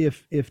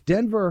 if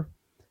Denver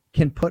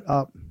can put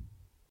up,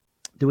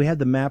 do we have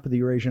the map of the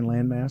Eurasian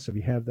landmass? If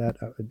you have that,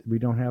 we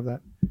don't have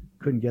that.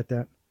 Couldn't get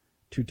that.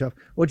 Too tough.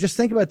 Well, just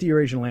think about the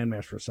Eurasian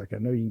landmass for a second.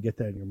 I know you can get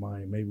that in your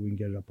mind. Maybe we can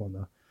get it up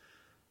on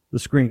the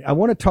screen. I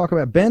want to talk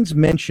about Ben's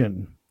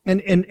mention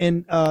and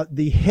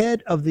the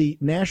head of the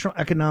National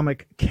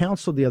Economic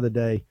Council the other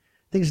day.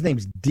 I think his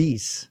name's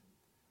Deese.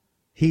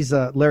 He's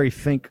Larry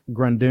Fink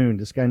Grundoon.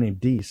 This guy named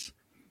Deese.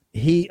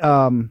 He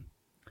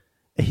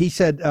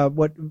said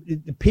what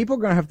people are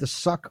going to have to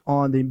suck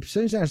on, the United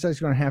States is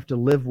going to have to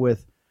live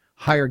with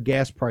higher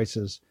gas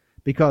prices,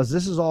 because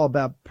this is all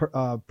about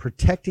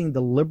protecting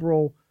the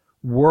liberal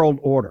world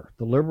order.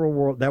 The liberal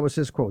world, that was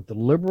his quote, the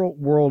liberal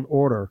world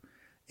order.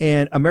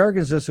 And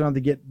Americans just going to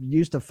have to get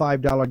used to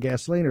 $5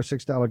 gasoline or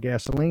 $6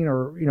 gasoline,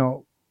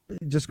 or,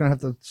 just going to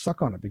have to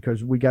suck on it,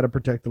 because we got to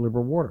protect the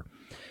liberal order.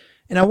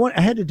 And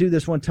I had to do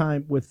this one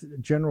time with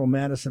General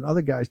Mattis and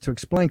other guys to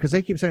explain, because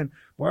they keep saying,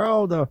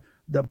 well, the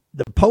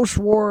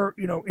post-war,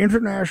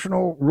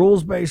 international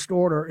rules-based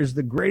order is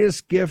the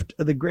greatest gift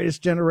of the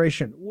greatest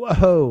generation.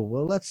 Whoa!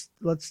 Well, let's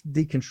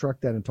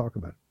deconstruct that and talk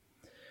about it.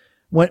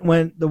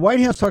 When the White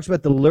House talks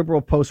about the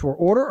liberal post-war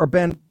order, or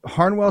Ben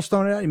Harnwell's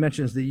throwing it out, he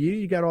mentions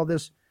you got all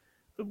this.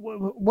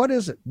 What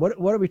is it? What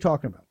are we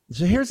talking about?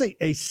 So here's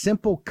a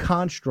simple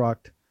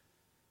construct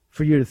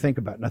for you to think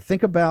about. Now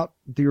think about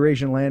the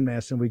Eurasian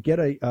landmass, and we get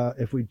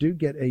if we do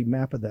get a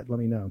map of that, let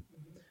me know.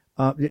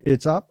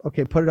 It's up.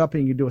 Okay, put it up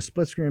and you can do a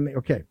split screen.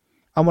 Okay,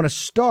 I want to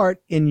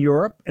start in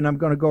Europe, and I'm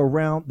going to go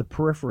around the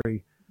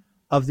periphery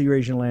of the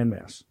Eurasian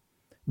landmass.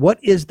 What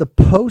is the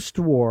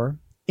post-war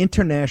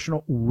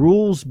international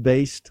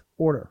rules-based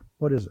order?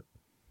 What is it?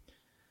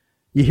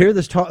 You hear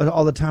this talk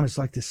all the time. It's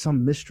like there's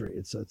some mystery.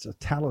 It's a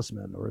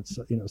talisman, or it's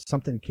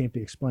something that can't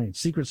be explained.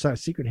 Secret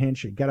size, secret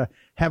handshake. Got to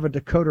have a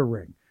decoder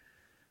ring.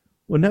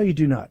 Well, no, you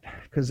do not,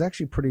 because it's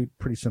actually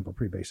pretty simple,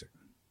 pretty basic.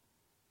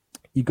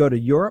 You go to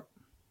Europe.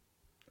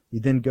 You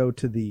then go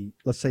to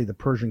let's say the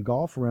Persian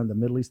Gulf, around the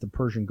Middle East, the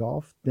Persian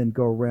Gulf. Then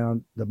go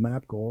around the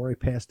map, go all the way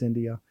past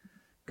India,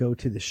 go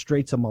to the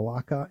Straits of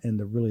Malacca and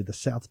the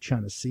South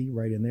China Sea,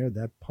 right in there,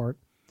 that part,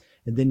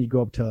 and then you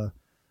go up to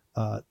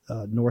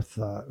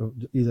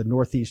either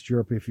Northeast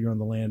Europe if you're on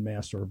the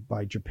landmass, or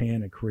by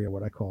Japan and Korea,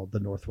 what I call the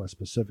Northwest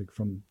Pacific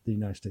from the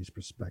United States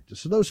perspective.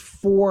 So those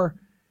four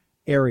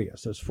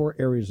areas of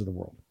the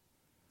world.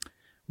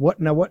 What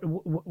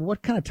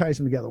kind of ties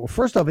them together? Well,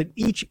 first off, in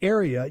each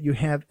area you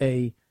have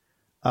a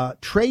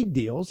trade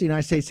deals. The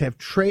United States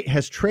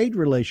has trade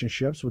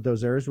relationships with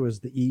those areas, was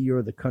the EU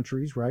or the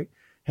countries, right?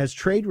 Has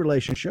trade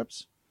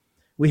relationships.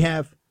 We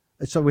have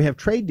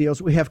trade deals.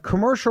 We have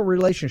commercial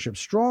relationships,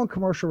 strong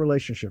commercial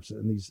relationships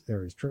in these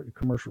areas,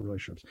 commercial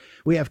relationships.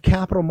 We have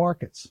capital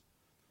markets,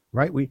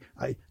 right?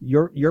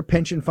 Your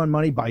pension fund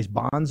money buys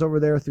bonds over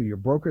there through your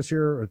brokers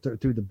here, or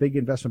through the big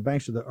investment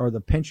banks, or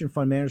the pension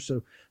fund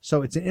managers.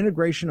 So it's an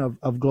integration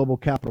of global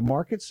capital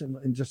markets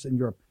and just in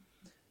Europe.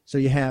 So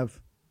you have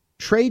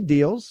trade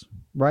deals,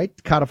 right?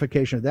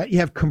 Codification of that. You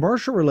have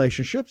commercial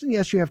relationships, and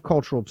yes, you have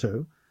cultural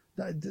too.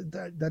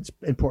 That's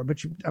important.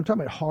 But I'm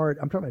talking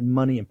about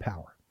money and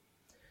power.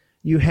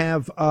 You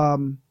have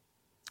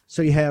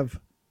you have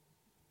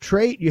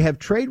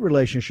trade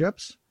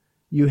relationships.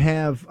 You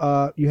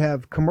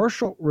have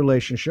commercial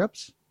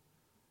relationships,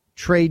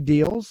 trade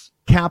deals,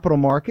 capital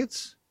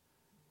markets,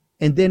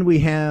 and then we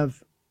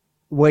have,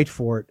 wait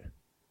for it,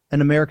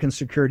 an American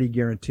security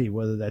guarantee,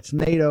 whether that's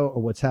NATO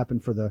or what's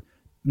happened for the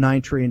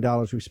 $9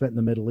 trillion we spent in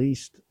the Middle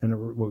East and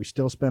what we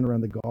still spend around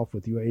the Gulf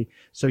with UAE.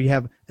 So you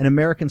have an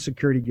American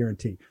security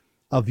guarantee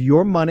of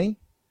your money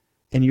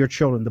and your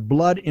children, the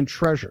blood and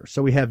treasure.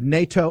 So we have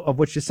NATO, of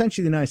which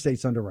essentially the United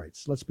States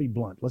underwrites. Let's be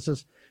blunt.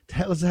 Let's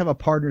have a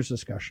partners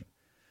discussion.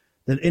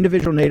 The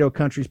individual NATO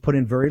countries put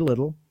in very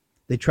little.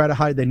 They try to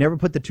hide. They never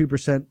put the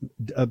 2%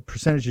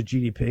 percentage of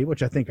GDP,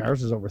 which I think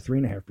ours is over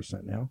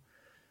 3.5% now.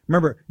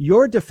 Remember,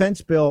 your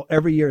defense bill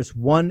every year is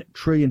 $1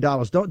 trillion.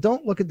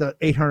 Don't look at the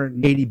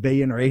 $880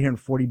 billion or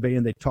 $840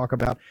 billion they talk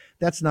about.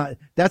 That's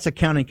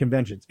accounting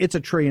conventions. It's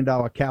 $1 trillion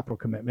capital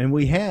commitment. And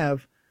we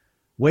have,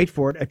 wait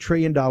for it, $1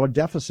 trillion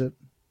deficit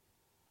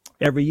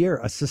every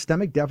year, a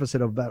systemic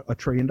deficit of about $1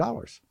 trillion.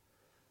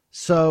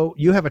 So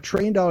you have $1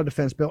 trillion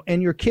defense bill,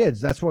 and your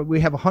kids. That's why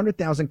we have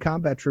 100,000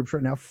 combat troops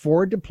right now,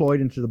 forward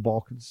deployed into the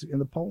Balkans and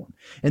the Poland.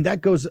 And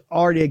that goes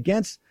already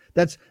against.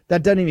 That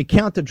doesn't even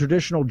count the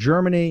traditional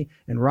Germany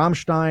and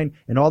Ramstein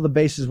and all the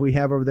bases we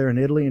have over there in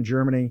Italy and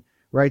Germany,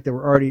 right? That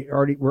we're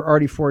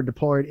already forward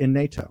deployed in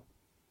NATO.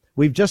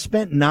 We've just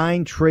spent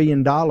 $9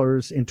 trillion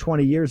in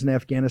 20 years in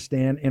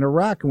Afghanistan and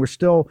Iraq, and we're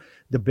still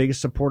the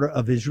biggest supporter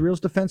of Israel's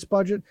defense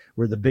budget.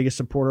 We're the biggest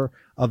supporter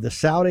of the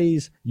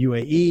Saudis,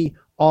 UAE,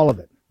 all of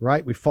it,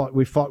 right? We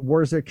fought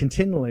wars there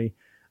continually,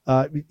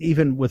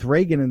 even with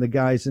Reagan and the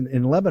guys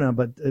in Lebanon,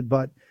 but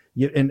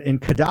in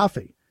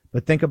Gaddafi.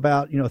 But think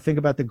about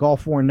the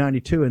Gulf War in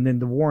 '92, and then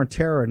the war on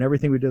terror and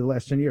everything we did the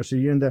last 10 years. So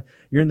you're in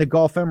the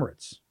Gulf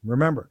Emirates.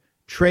 Remember,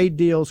 trade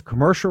deals,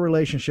 commercial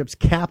relationships,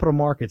 capital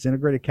markets,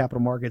 integrated capital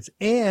markets,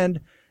 and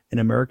an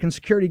American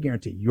security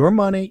guarantee. Your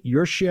money,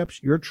 your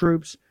ships, your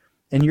troops,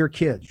 and your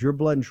kids, your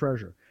blood and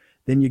treasure.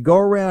 Then you go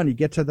around, you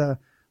get to the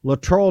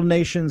littoral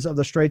nations of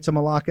the Straits of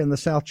Malacca and the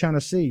South China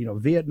Sea,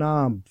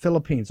 Vietnam,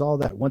 Philippines, all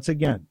that. Once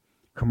again,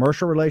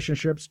 commercial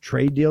relationships,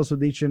 trade deals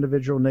with each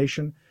individual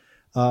nation.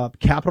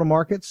 Capital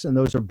markets, and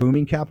those are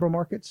booming capital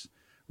markets,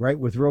 right,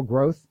 with real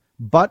growth.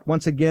 But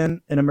once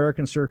again, an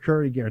American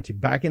security guarantee.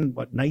 Back in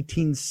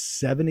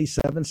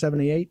 1977,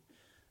 78,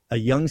 a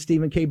young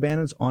Stephen K.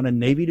 Bannon's on a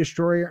Navy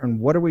destroyer, and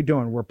what are we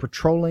doing? We're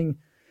patrolling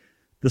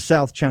the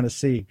South China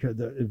Sea,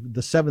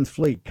 the Seventh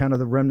Fleet, kind of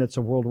the remnants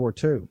of World War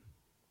II.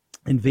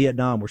 In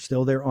Vietnam, we're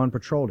still there on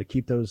patrol to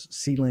keep those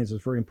sea lanes,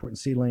 those very important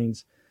sea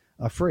lanes,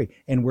 free.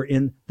 And we're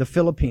in the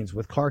Philippines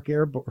with Clark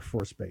Air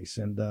Force Base,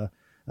 and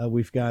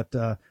we've got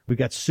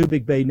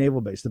Subic Bay Naval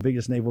Base, the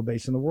biggest naval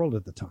base in the world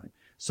at the time.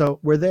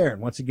 So we're there.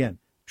 And once again,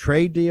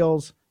 trade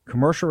deals,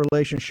 commercial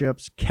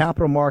relationships,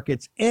 capital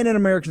markets, and an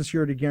American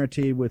security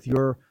guarantee with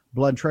your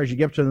blood and treasure. You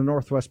get to the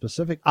Northwest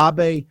Pacific.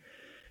 Abe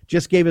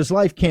just gave his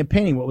life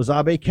campaigning. What was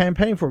Abe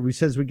campaigning for? He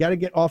says we got to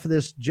get off of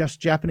this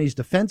just Japanese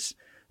defense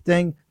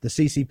thing. The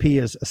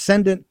CCP is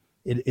ascendant.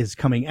 It is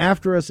coming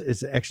after us.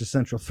 It's an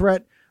existential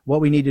threat.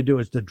 What we need to do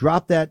is to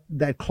drop that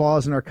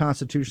clause in our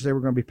Constitution, say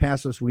we're going to be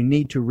pacifist. We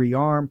need to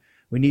rearm.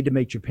 We need to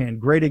make Japan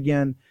great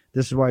again.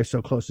 This is why it's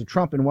so close to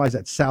Trump. And why is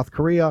that? South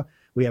Korea.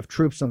 We have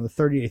troops on the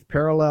 38th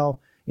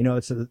parallel.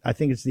 I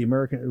think it's the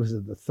American, was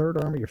it the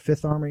 3rd Army or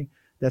 5th Army?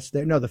 That's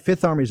there. No, the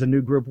 5th Army is a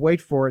new group.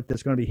 Wait for it.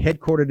 That's going to be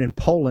headquartered in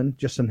Poland.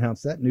 Just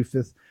announced that. New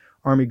 5th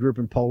Army group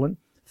in Poland.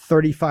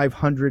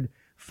 3,500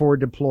 forward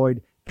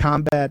deployed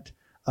combat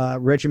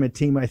regiment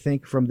team, I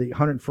think, from the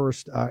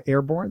 101st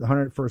Airborne. The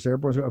 101st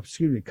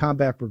Airborne,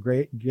 combat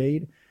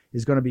brigade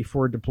is going to be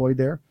forward deployed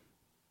there.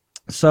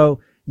 So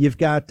you've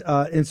got,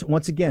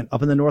 once again,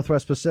 up in the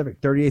Northwest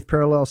Pacific, 38th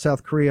parallel,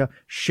 South Korea,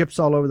 ships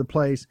all over the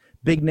place,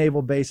 big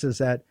naval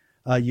bases at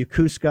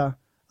Yokosuka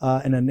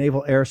and a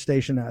naval air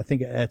station, I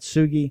think, at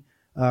Sugi,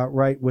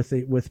 right,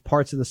 with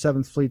parts of the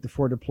 7th Fleet, the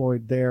 4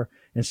 deployed there,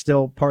 and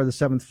still part of the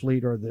 7th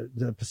Fleet or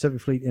the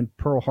Pacific Fleet in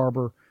Pearl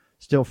Harbor,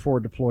 still 4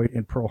 deployed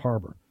in Pearl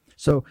Harbor.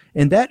 So,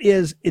 and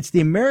it's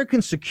the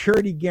American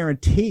security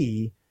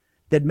guarantee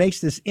that makes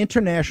this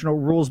international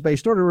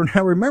rules-based order.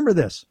 Now, remember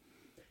this.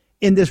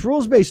 In this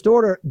rules-based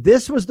order,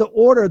 this was the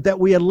order that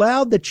we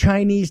allowed the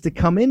Chinese to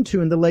come into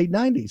in the late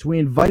 90s. We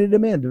invited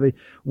them into the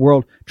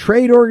World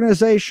Trade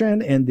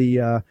Organization and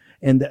the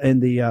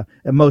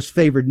most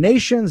favored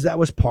nations. That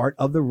was part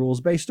of the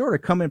rules-based order.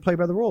 Come and play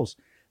by the rules.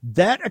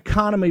 That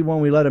economy, when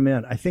we let them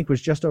in, I think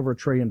was just over $1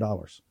 trillion.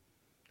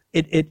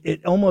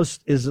 It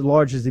almost is as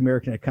large as the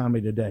American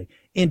economy today.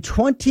 In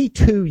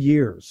 22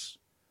 years,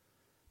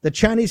 the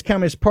Chinese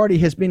Communist Party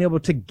has been able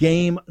to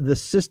game the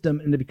system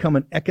and to become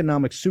an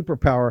economic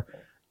superpower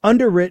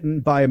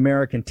underwritten by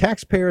American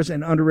taxpayers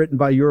and underwritten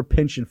by your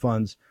pension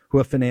funds who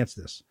have financed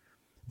this.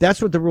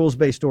 That's what the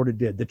rules-based order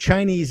did. The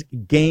Chinese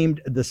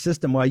gamed the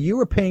system while you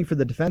were paying for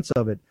the defense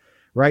of it,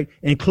 right,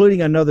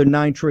 including another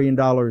 $9 trillion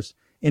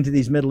into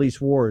these Middle East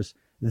wars.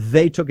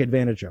 They took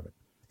advantage of it.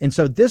 And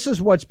so this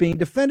is what's being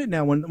defended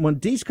now. When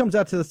Dietz comes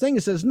out to the thing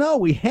and says, no,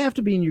 we have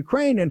to be in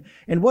Ukraine.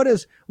 And what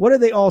are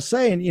they all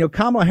saying? You know,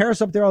 Kamala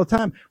Harris up there all the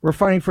time. We're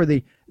fighting for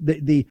the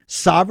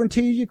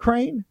sovereignty of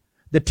Ukraine,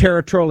 the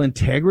territorial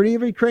integrity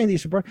of Ukraine,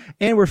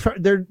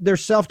 and their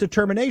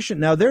self-determination.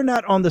 Now, they're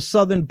not on the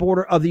southern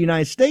border of the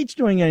United States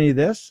doing any of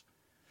this,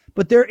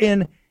 but they're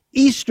in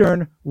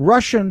eastern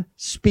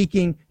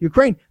Russian-speaking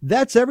Ukraine.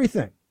 That's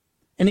everything.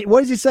 And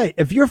what does he say?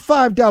 If your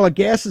 $5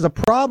 gas is a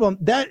problem,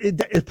 that is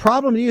a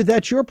problem to you,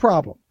 that's your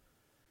problem.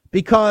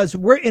 Because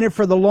we're in it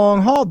for the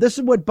long haul. This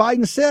is what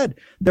Biden said,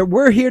 that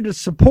we're here to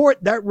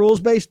support that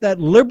rules-based, that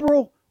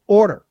liberal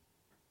order.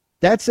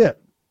 That's it.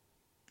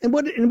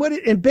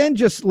 And Ben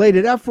just laid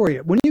it out for you.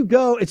 When you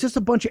go, it's just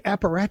a bunch of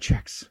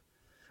apparatchiks.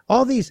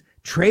 All these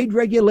trade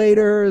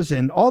regulators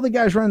and all the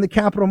guys running the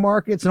capital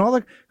markets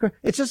and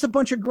it's just a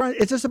bunch of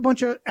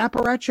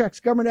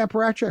apparatchiks, government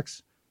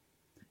apparatchiks.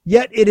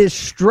 Yet it is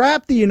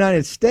strapped the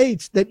United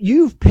States that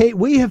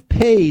we have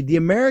paid, the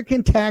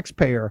American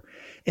taxpayer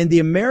and the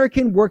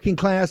American working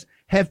class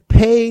have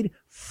paid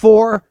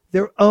for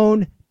their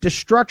own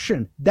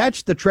destruction.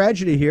 That's the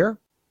tragedy here.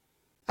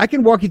 I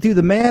can walk you through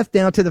the math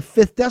down to the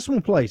 5th decimal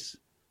place,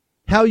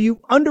 how you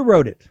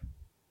underwrote it.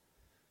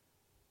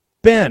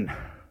 Ben,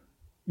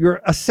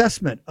 your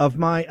assessment of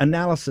my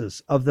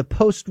analysis of the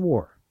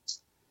post-war,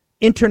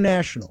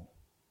 international,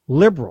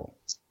 liberal,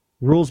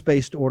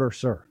 rules-based order,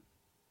 sir.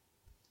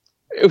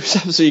 It was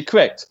absolutely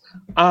correct.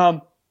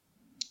 You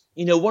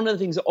know, one of the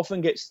things that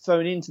often gets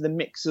thrown into the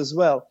mix as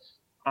well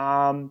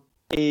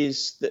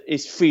is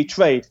free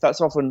trade. That's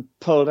often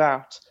pulled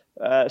out,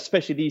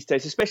 especially these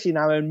days, especially in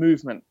our own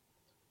movement.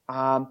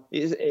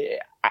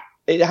 It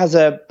has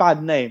a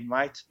bad name,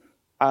 right?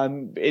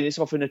 It is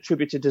often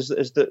attributed as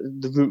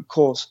the root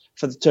cause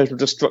for the total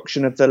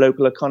destruction of the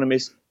local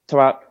economies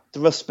throughout the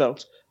Rust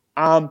Belt.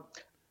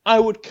 I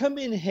would come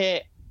in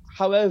here,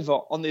 however,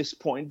 on this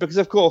point, because,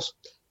 of course,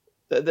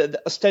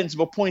 the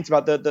ostensible point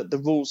about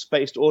the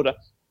rules-based order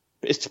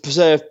is to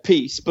preserve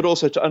peace, but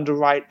also to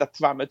underwrite the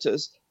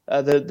parameters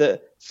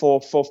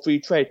for free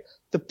trade.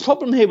 The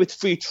problem here with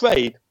free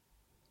trade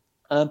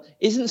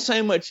isn't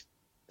so much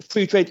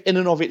free trade in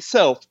and of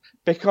itself,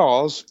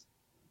 because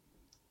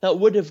that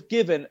would have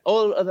given,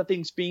 all other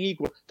things being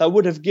equal, that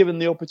would have given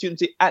the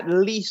opportunity at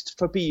least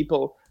for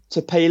people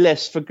to pay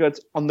less for goods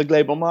on the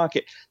global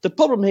market. The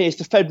problem here is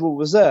the Federal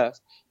Reserve,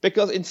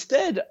 because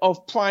instead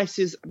of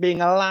prices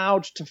being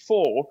allowed to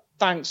fall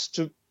thanks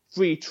to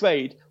free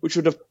trade, which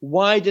would have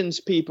widened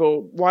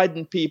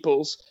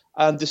people's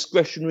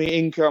discretionary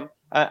income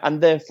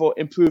and therefore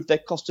improved their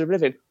cost of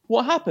living,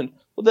 what happened?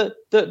 Well,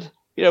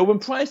 when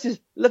prices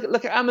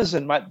look at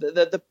Amazon, right?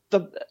 The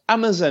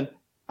Amazon,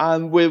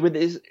 with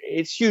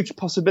its huge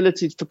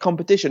possibilities for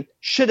competition,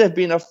 should have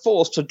been a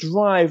force to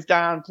drive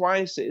down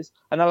prices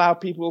and allow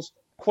people's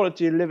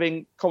quality of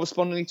living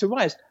correspondingly to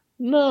rise.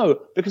 No,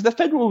 because the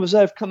Federal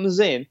Reserve comes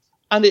in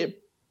and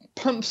it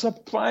pumps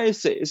up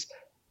prices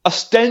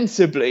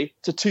ostensibly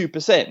to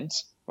 2%,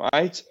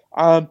 right?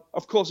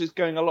 Of course, it's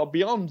going a lot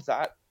beyond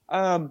that.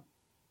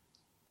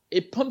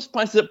 It pumps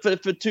prices up for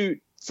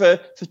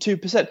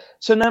 2%.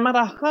 So no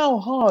matter how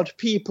hard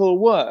people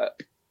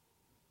work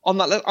on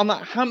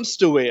that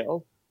hamster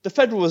wheel, the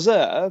Federal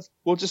Reserve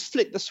will just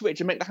flick the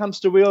switch and make the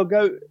hamster wheel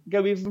go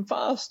even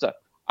faster.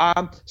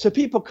 So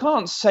people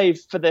can't save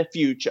for their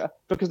future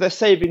because their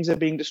savings are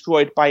being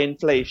destroyed by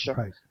inflation.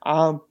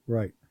 Right.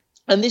 Right.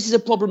 And this is a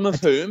problem of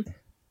whom?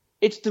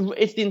 It's the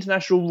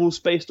international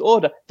rules-based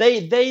order.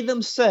 They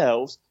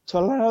themselves, to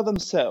allow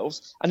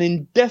themselves an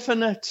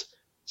indefinite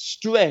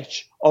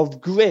stretch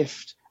of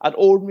grift at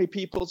ordinary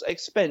people's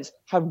expense,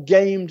 have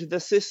gamed the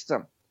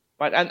system,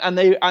 right? And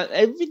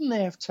everything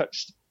they have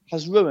touched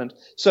has ruined.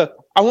 So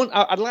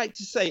I'd like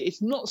to say it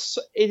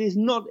is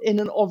not in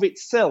and of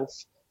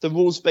itself the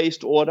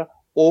rules-based order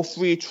or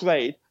free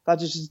trade that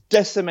has just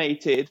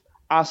decimated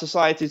our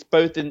societies,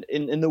 both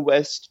in the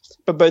West,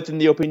 but both in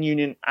the European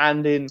Union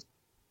and in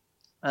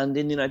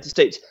the United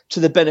States, to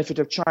the benefit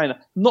of China.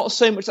 Not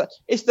so much that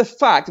it's the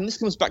fact, and this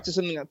comes back to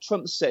something that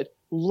Trump said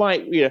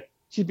right,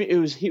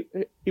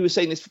 he was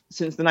saying this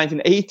since the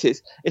 1980s.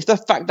 It's the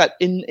fact that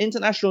in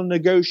international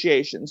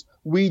negotiations,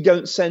 we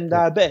don't send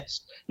our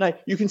best. Now,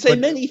 you can say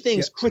many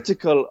things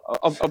critical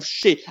of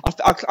Xi.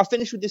 I'll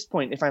finish with this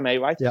point, if I may,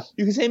 right? Yeah.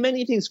 You can say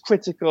many things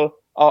critical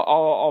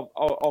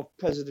of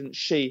President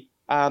Xi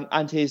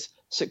and his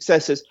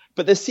successors,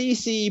 but the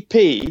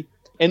CCP,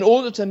 in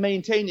order to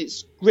maintain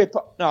its grip...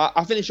 No,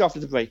 I'll finish after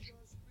the break.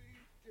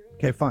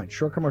 Okay, fine.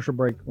 Short commercial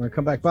break. We're going to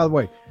come back. By the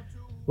way,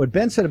 what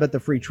Ben said about the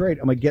free trade,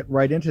 I'm going to get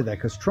right into that,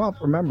 because Trump,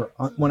 remember,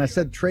 when I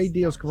said trade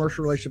deals,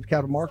 commercial relationships,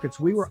 capital markets,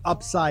 we were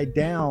upside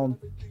down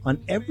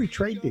on every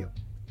trade deal.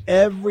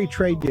 Every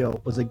trade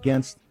deal was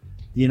against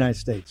the United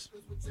States,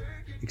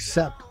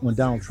 except when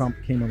Donald Trump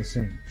came on the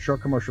scene. Short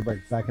commercial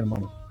break. Back in a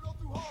moment.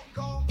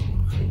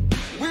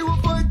 We will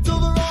fight till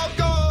they're all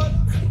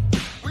gone.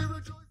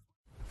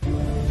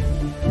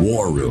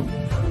 War Room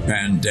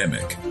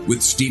Pandemic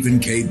with Stephen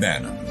K.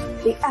 Bannon.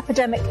 The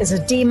epidemic is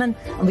a demon,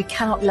 and we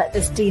cannot let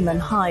this demon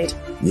hide.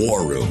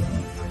 War Room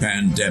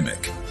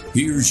Pandemic.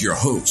 Here's your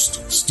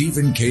host,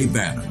 Stephen K.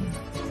 Bannon.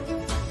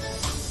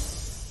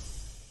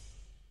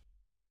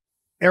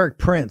 Eric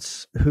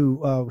Prince,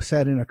 who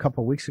sat in a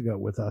couple of weeks ago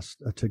with us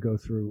to go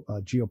through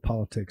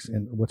geopolitics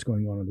and what's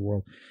going on in the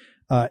world.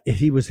 If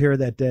he was here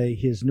that day,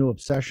 his new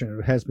obsession,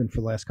 it has been for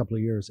the last couple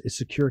of years, is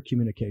secure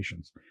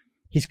communications.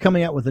 He's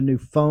coming out with a new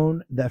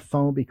phone. That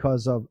phone,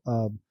 because of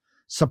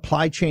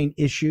supply chain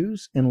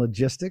issues and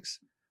logistics,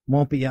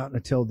 won't be out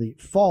until the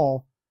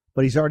fall,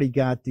 but he's already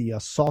got the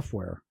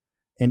software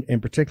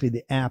and particularly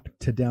the app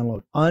to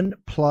download.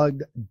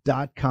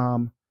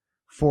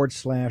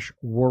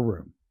 Unplugged.com/war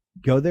room.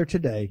 Go there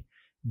today,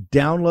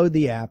 download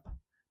the app.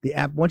 The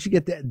app, once you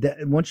get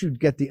once you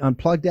get the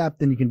Unplugged app,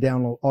 then you can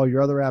download all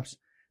your other apps.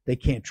 They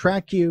can't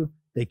track you.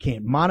 They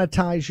can't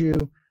monetize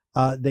you.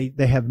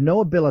 They have no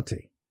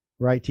ability,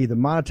 right, to either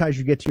monetize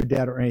you, get to your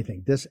data, or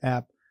anything. This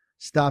app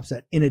stops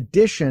that. In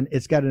addition,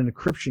 it's got an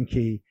encryption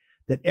key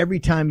that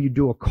every time you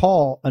do a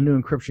call, a new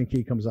encryption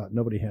key comes out.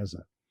 Nobody has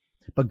that.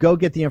 But go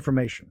get the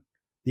information.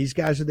 These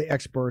guys are the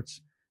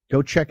experts.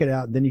 Go check it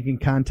out. Then you can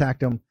contact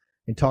them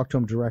and talk to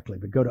them directly.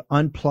 But go to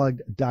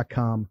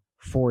unplugged.com/war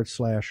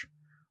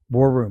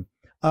room.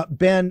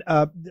 Ben,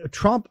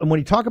 Trump, and when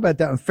you talk about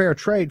that on fair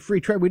trade, free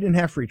trade, we didn't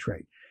have free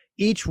trade.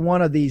 Each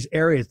one of these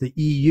areas, the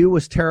EU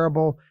was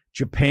terrible.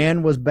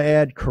 Japan was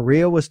bad.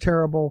 Korea was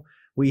terrible.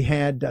 We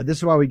had, this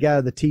is why we got out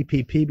of the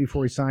TPP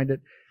before we signed it.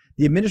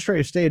 The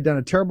Administrative State had done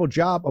a terrible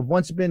job of,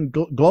 once been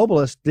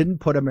globalist, didn't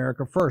put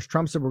America first.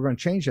 Trump said we're going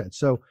to change that.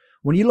 So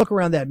when you look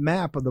around that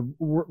map of the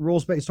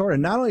rules-based order,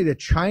 not only did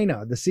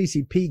China, the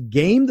CCP,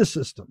 game the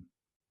system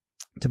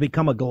to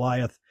become a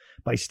Goliath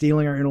by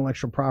stealing our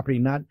intellectual property,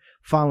 not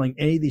following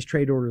any of these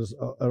trade orders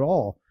at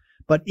all,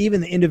 but even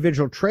the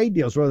individual trade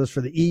deals, whether it's for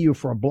the EU,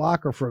 for a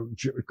bloc, or for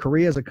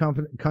Korea as a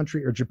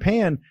country, or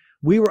Japan,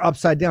 we were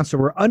upside down. So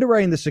we're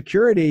underwriting the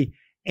security,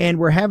 and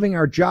we're having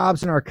our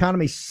jobs and our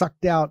economy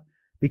sucked out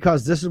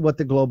because this is what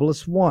the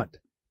globalists want.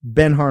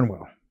 Ben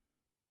Harnwell.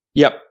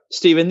 Yep,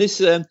 Stephen. This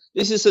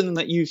is something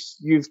that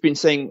you've been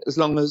saying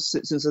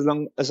since as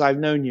long as I've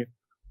known you.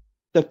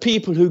 The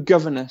people who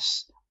govern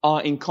us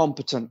are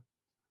incompetent.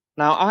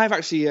 Now, I've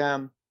actually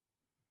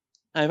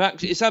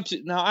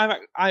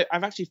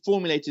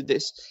formulated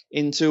this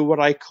into what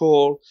I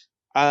call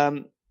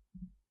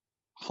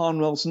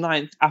Harnwell's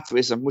 9th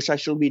aphorism, which I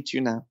shall read to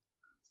you now.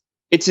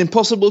 It's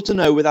impossible to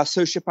know with our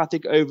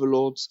sociopathic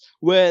overlords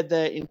where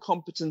their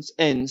incompetence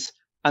ends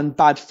and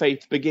bad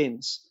faith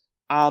begins.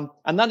 And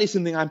that is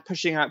something I'm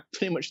pushing out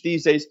pretty much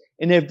these days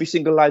in every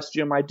single live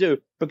stream I do,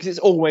 because it's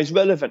always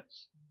relevant.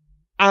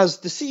 As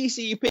the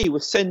CCP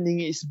was sending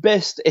its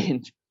best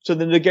in to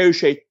the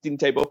negotiating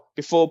table,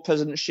 before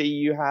President Xi,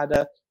 you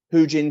had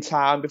Hu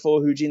Jintao, and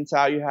before Hu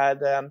Jintao, you had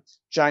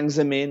Jiang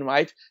Zemin,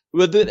 right?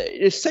 Well,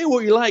 say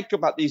what you like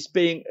about these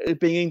being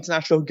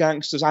international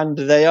gangsters, and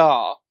they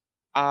are,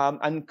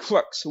 and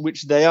crooks,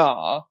 which they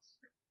are,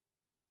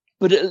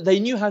 but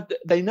they know how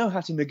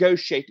to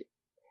negotiate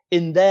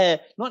in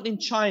not in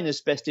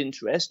China's best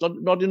interest,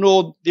 not in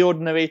all the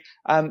ordinary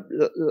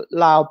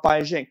Lao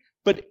Beijing,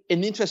 but in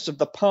the interest of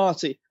the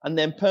party and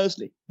them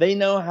personally. They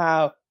know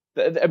how.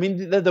 I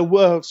mean, they're the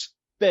world's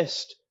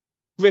best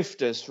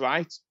grifters,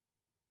 right?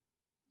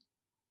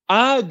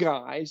 Our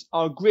guys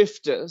are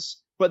grifters,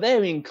 but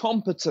they're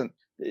incompetent.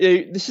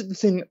 This is the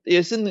thing.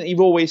 It's something that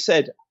you've always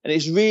said, and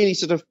it's really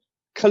sort of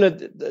coloured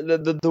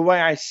the way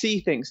I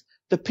see things.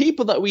 The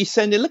people that we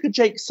send in, look at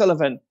Jake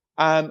Sullivan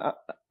a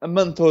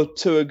month or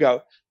two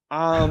ago.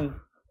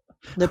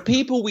 The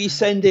people we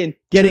send in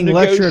getting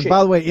lectured.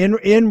 By the way,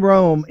 in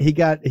Rome, he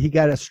got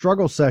a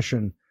struggle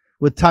session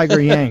with Tiger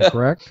Yang,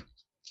 correct?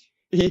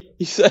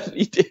 He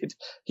certainly did.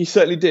 He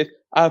certainly did.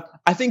 I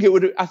think it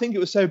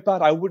was so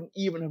bad I wouldn't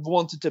even have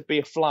wanted to be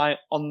a fly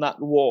on that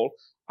wall,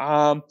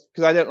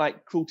 because I don't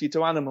like cruelty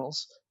to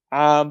animals.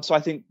 So I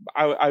think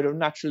I would have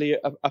naturally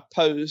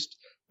opposed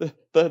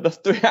the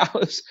 3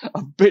 hours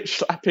of bitch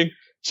slapping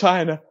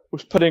China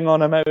was putting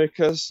on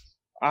America's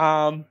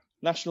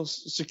national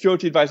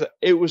security advisor.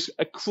 It was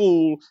a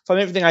cruel, from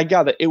everything I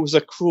gather, it was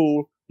a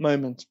cruel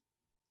moment.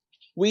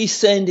 We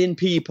send in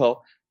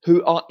people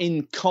who are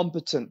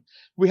incompetent.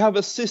 We have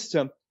a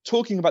system,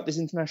 talking about this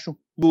international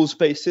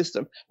rules-based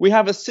system, we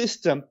have a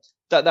system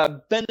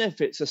that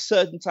benefits a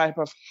certain type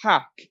of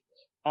hack.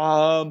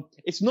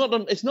 It's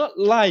not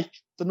like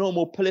the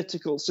normal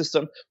political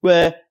system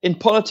where in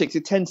politics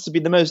it tends to be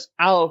the most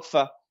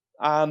alpha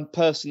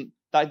person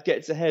that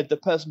gets ahead, the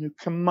person who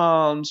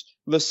commands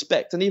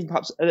respect and even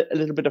perhaps a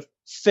little bit of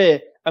fear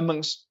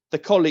amongst the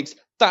colleagues.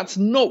 That's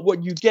not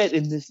what you get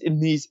in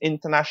these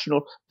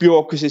international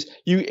bureaucracies.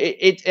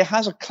 It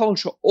has a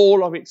culture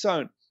all of its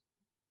own.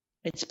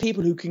 It's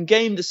people who can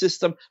game the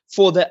system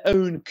for their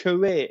own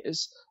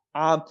careers.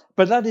 But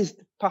that is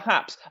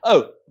perhaps,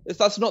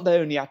 that's not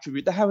their only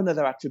attribute. They have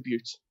another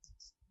attribute.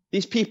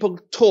 These people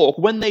talk.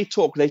 When they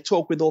talk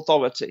with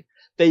authority.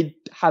 They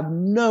have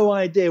no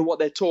idea what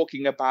they're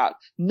talking about,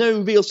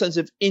 no real sense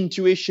of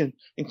intuition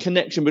and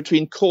connection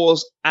between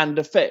cause and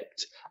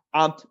effect.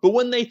 But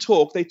when they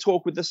talk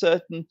with a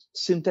certain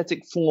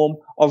synthetic form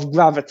of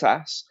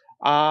gravitas.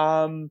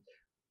 And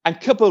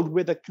coupled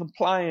with a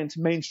compliant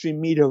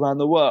mainstream media around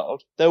the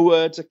world, their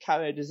words are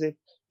carried as if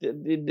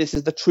this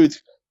is the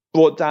truth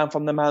brought down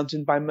from the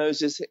mountain by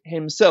Moses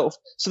himself.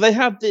 So they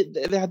have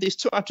these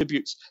two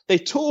attributes. They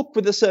talk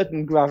with a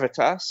certain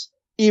gravitas,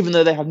 even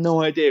though they have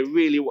no idea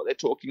really what they're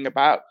talking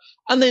about,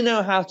 and they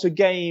know how to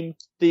game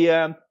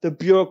the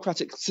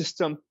bureaucratic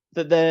system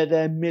that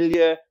their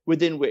milieu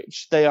within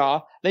which they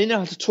are. They know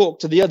how to talk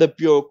to the other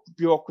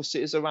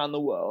bureaucracies around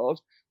the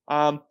world.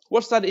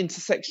 What's that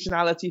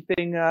intersectionality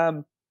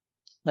thing?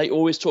 They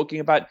always talking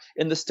about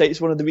in the States.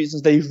 One of the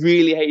reasons they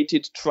really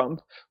hated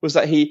Trump was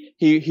that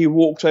he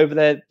walked over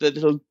the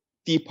little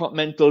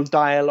departmental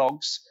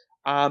dialogues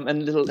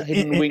and little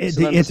hidden winks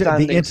and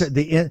understandings.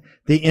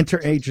 The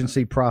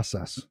interagency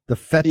process, the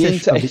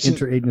fetish of the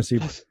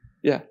interagency.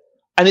 Yeah.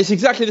 And it's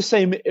exactly the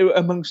same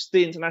amongst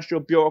the international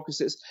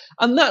bureaucracies.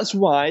 And that's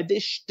why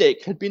this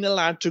shtick had been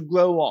allowed to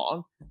grow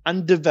on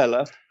and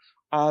develop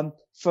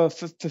for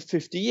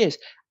 50 years.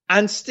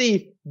 And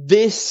Steve,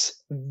 this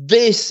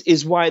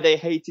is why they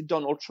hated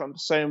Donald Trump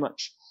so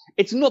much.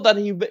 It's not that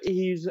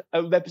he's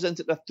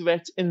represented a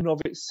threat in and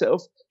of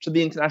itself to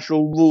the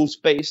international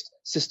rules-based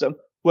system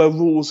where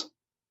rules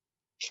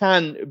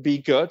can be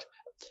good.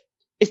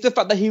 It's the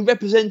fact that he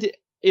represented,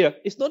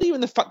 it's not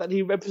even the fact that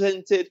he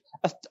represented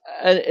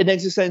an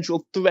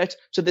existential threat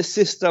to the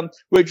system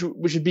which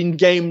had been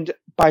gamed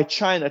by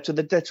China to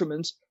the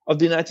detriment of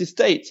the United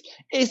States.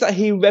 It's that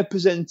he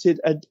represented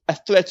a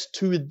threat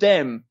to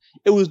them.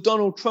 It was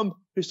Donald Trump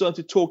who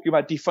started talking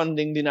about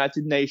defunding the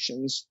United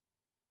Nations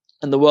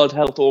and the World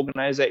Health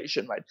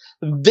Organization, right?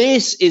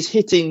 This is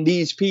hitting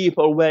these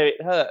people where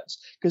it hurts.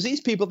 Because these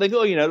people, they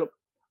go, look,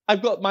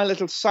 I've got my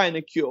little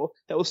sinecure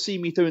that will see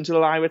me through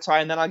until I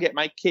retire, and then I'll get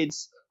my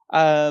kids'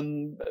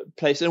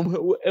 place, and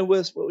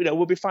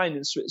we'll be fine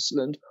in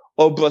Switzerland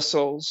or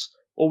Brussels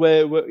or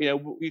where,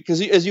 because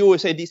as you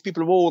always say, these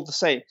people are all the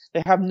same.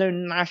 They have no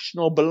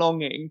national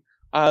belonging.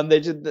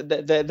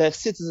 Their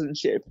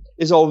citizenship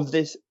is of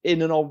this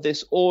in and of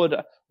this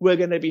order. We're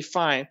going to be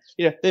fine.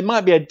 There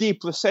might be a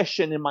deep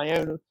recession in my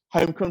own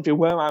home country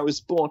where I was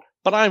born,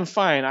 but I'm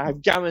fine. I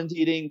have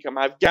guaranteed income.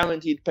 I have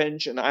guaranteed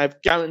pension. I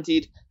have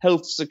guaranteed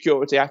health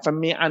security for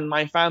me and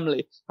my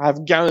family. I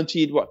have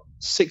guaranteed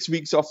 6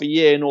 weeks off a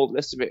year and all the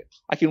rest of it.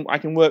 I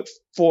can work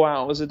 4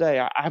 hours a day.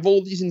 I have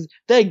all these things.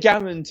 They're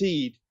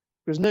guaranteed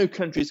because no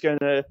country is going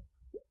to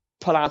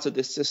pull out of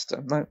this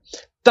system. Right?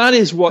 That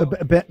is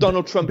what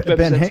Donald Trump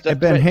represents.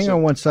 Ben, hang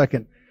on 1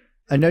 second.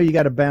 I know you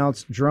got to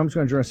bounce. Jerome's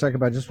going to join in a second,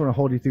 but I just want to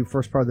hold you through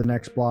first part of the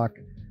next block.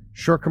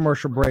 Short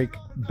commercial break.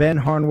 Ben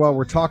Harnwell,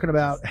 we're talking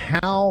about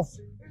how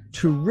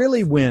to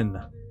really win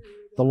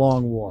the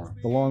long war.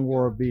 The long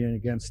war of being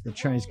against the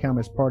Chinese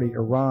Communist Party,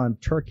 Iran,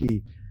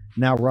 Turkey,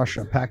 now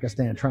Russia,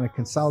 Pakistan, trying to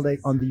consolidate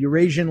on the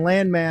Eurasian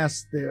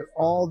landmass.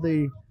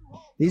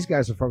 These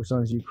guys are focused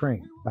on is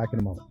Ukraine. Back in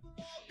a moment.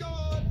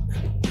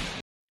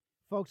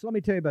 Folks, let me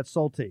tell you about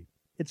Solti.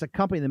 It's a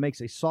company that makes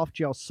a soft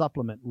gel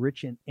supplement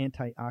rich in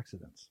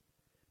antioxidants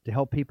to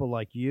help people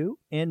like you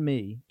and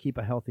me keep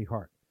a healthy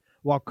heart.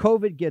 While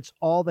COVID gets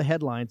all the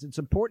headlines, it's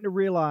important to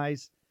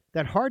realize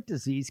that heart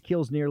disease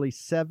kills nearly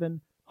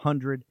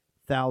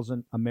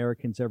 700,000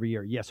 Americans every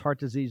year. Yes, heart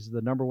disease is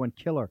the number one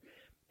killer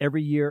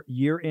every year,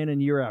 year in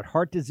and year out.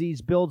 Heart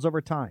disease builds over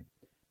time.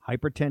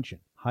 Hypertension,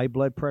 high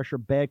blood pressure,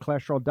 bad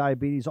cholesterol,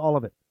 diabetes, all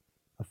of it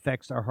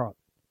affects our heart.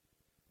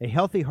 A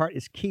healthy heart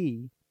is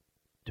key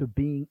to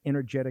being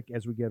energetic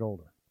as we get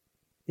older.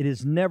 It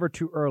is never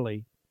too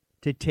early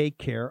to take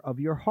care of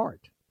your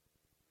heart.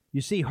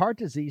 You see, heart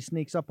disease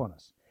sneaks up on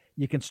us.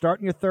 You can start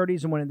in your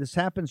 30s, and when this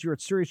happens, you're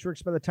at serious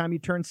risk by the time you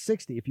turn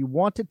 60. If you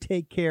want to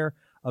take care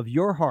of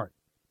your heart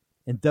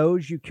and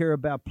those you care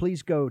about,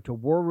 please go to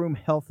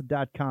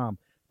warroomhealth.com.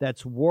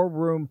 That's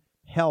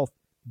warroomhealth.com.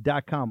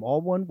 warroomhealth.com.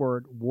 All one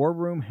word,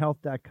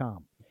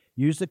 warroomhealth.com.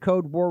 Use the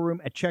code WARROOM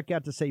at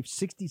checkout to save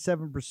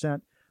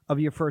 67% of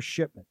your first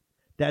shipment.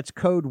 That's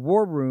code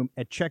WARROOM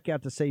at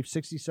checkout to save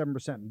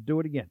 67%. Do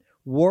it again.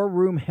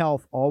 Warroom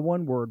Health, all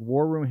one word,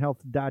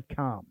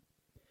 warroomhealth.com.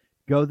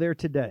 Go there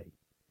today.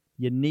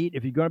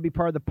 If you're going to be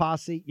part of the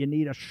posse, you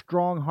need a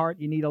strong heart.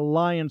 You need a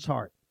lion's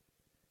heart.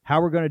 How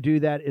we're going to do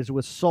that is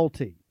with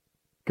Salty.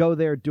 Go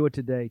there, do it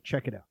today.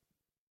 Check it out.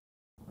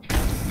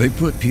 They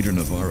put Peter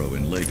Navarro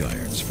in leg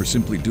irons for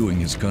simply doing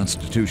his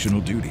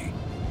constitutional duty.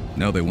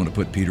 Now they want to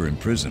put Peter in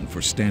prison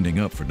for standing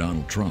up for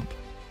Donald Trump.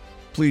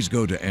 Please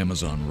go to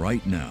Amazon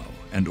right now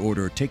and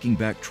order Taking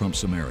Back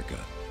Trump's America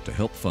to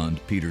help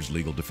fund Peter's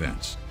legal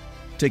defense.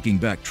 Taking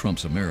Back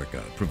Trump's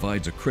America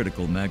provides a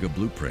critical MAGA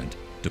blueprint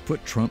to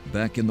put Trump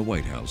back in the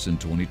White House in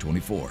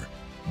 2024.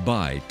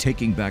 Buy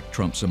Taking Back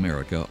Trump's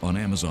America on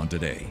Amazon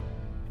today.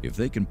 If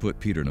they can put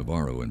Peter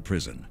Navarro in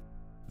prison,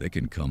 they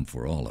can come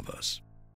for all of us.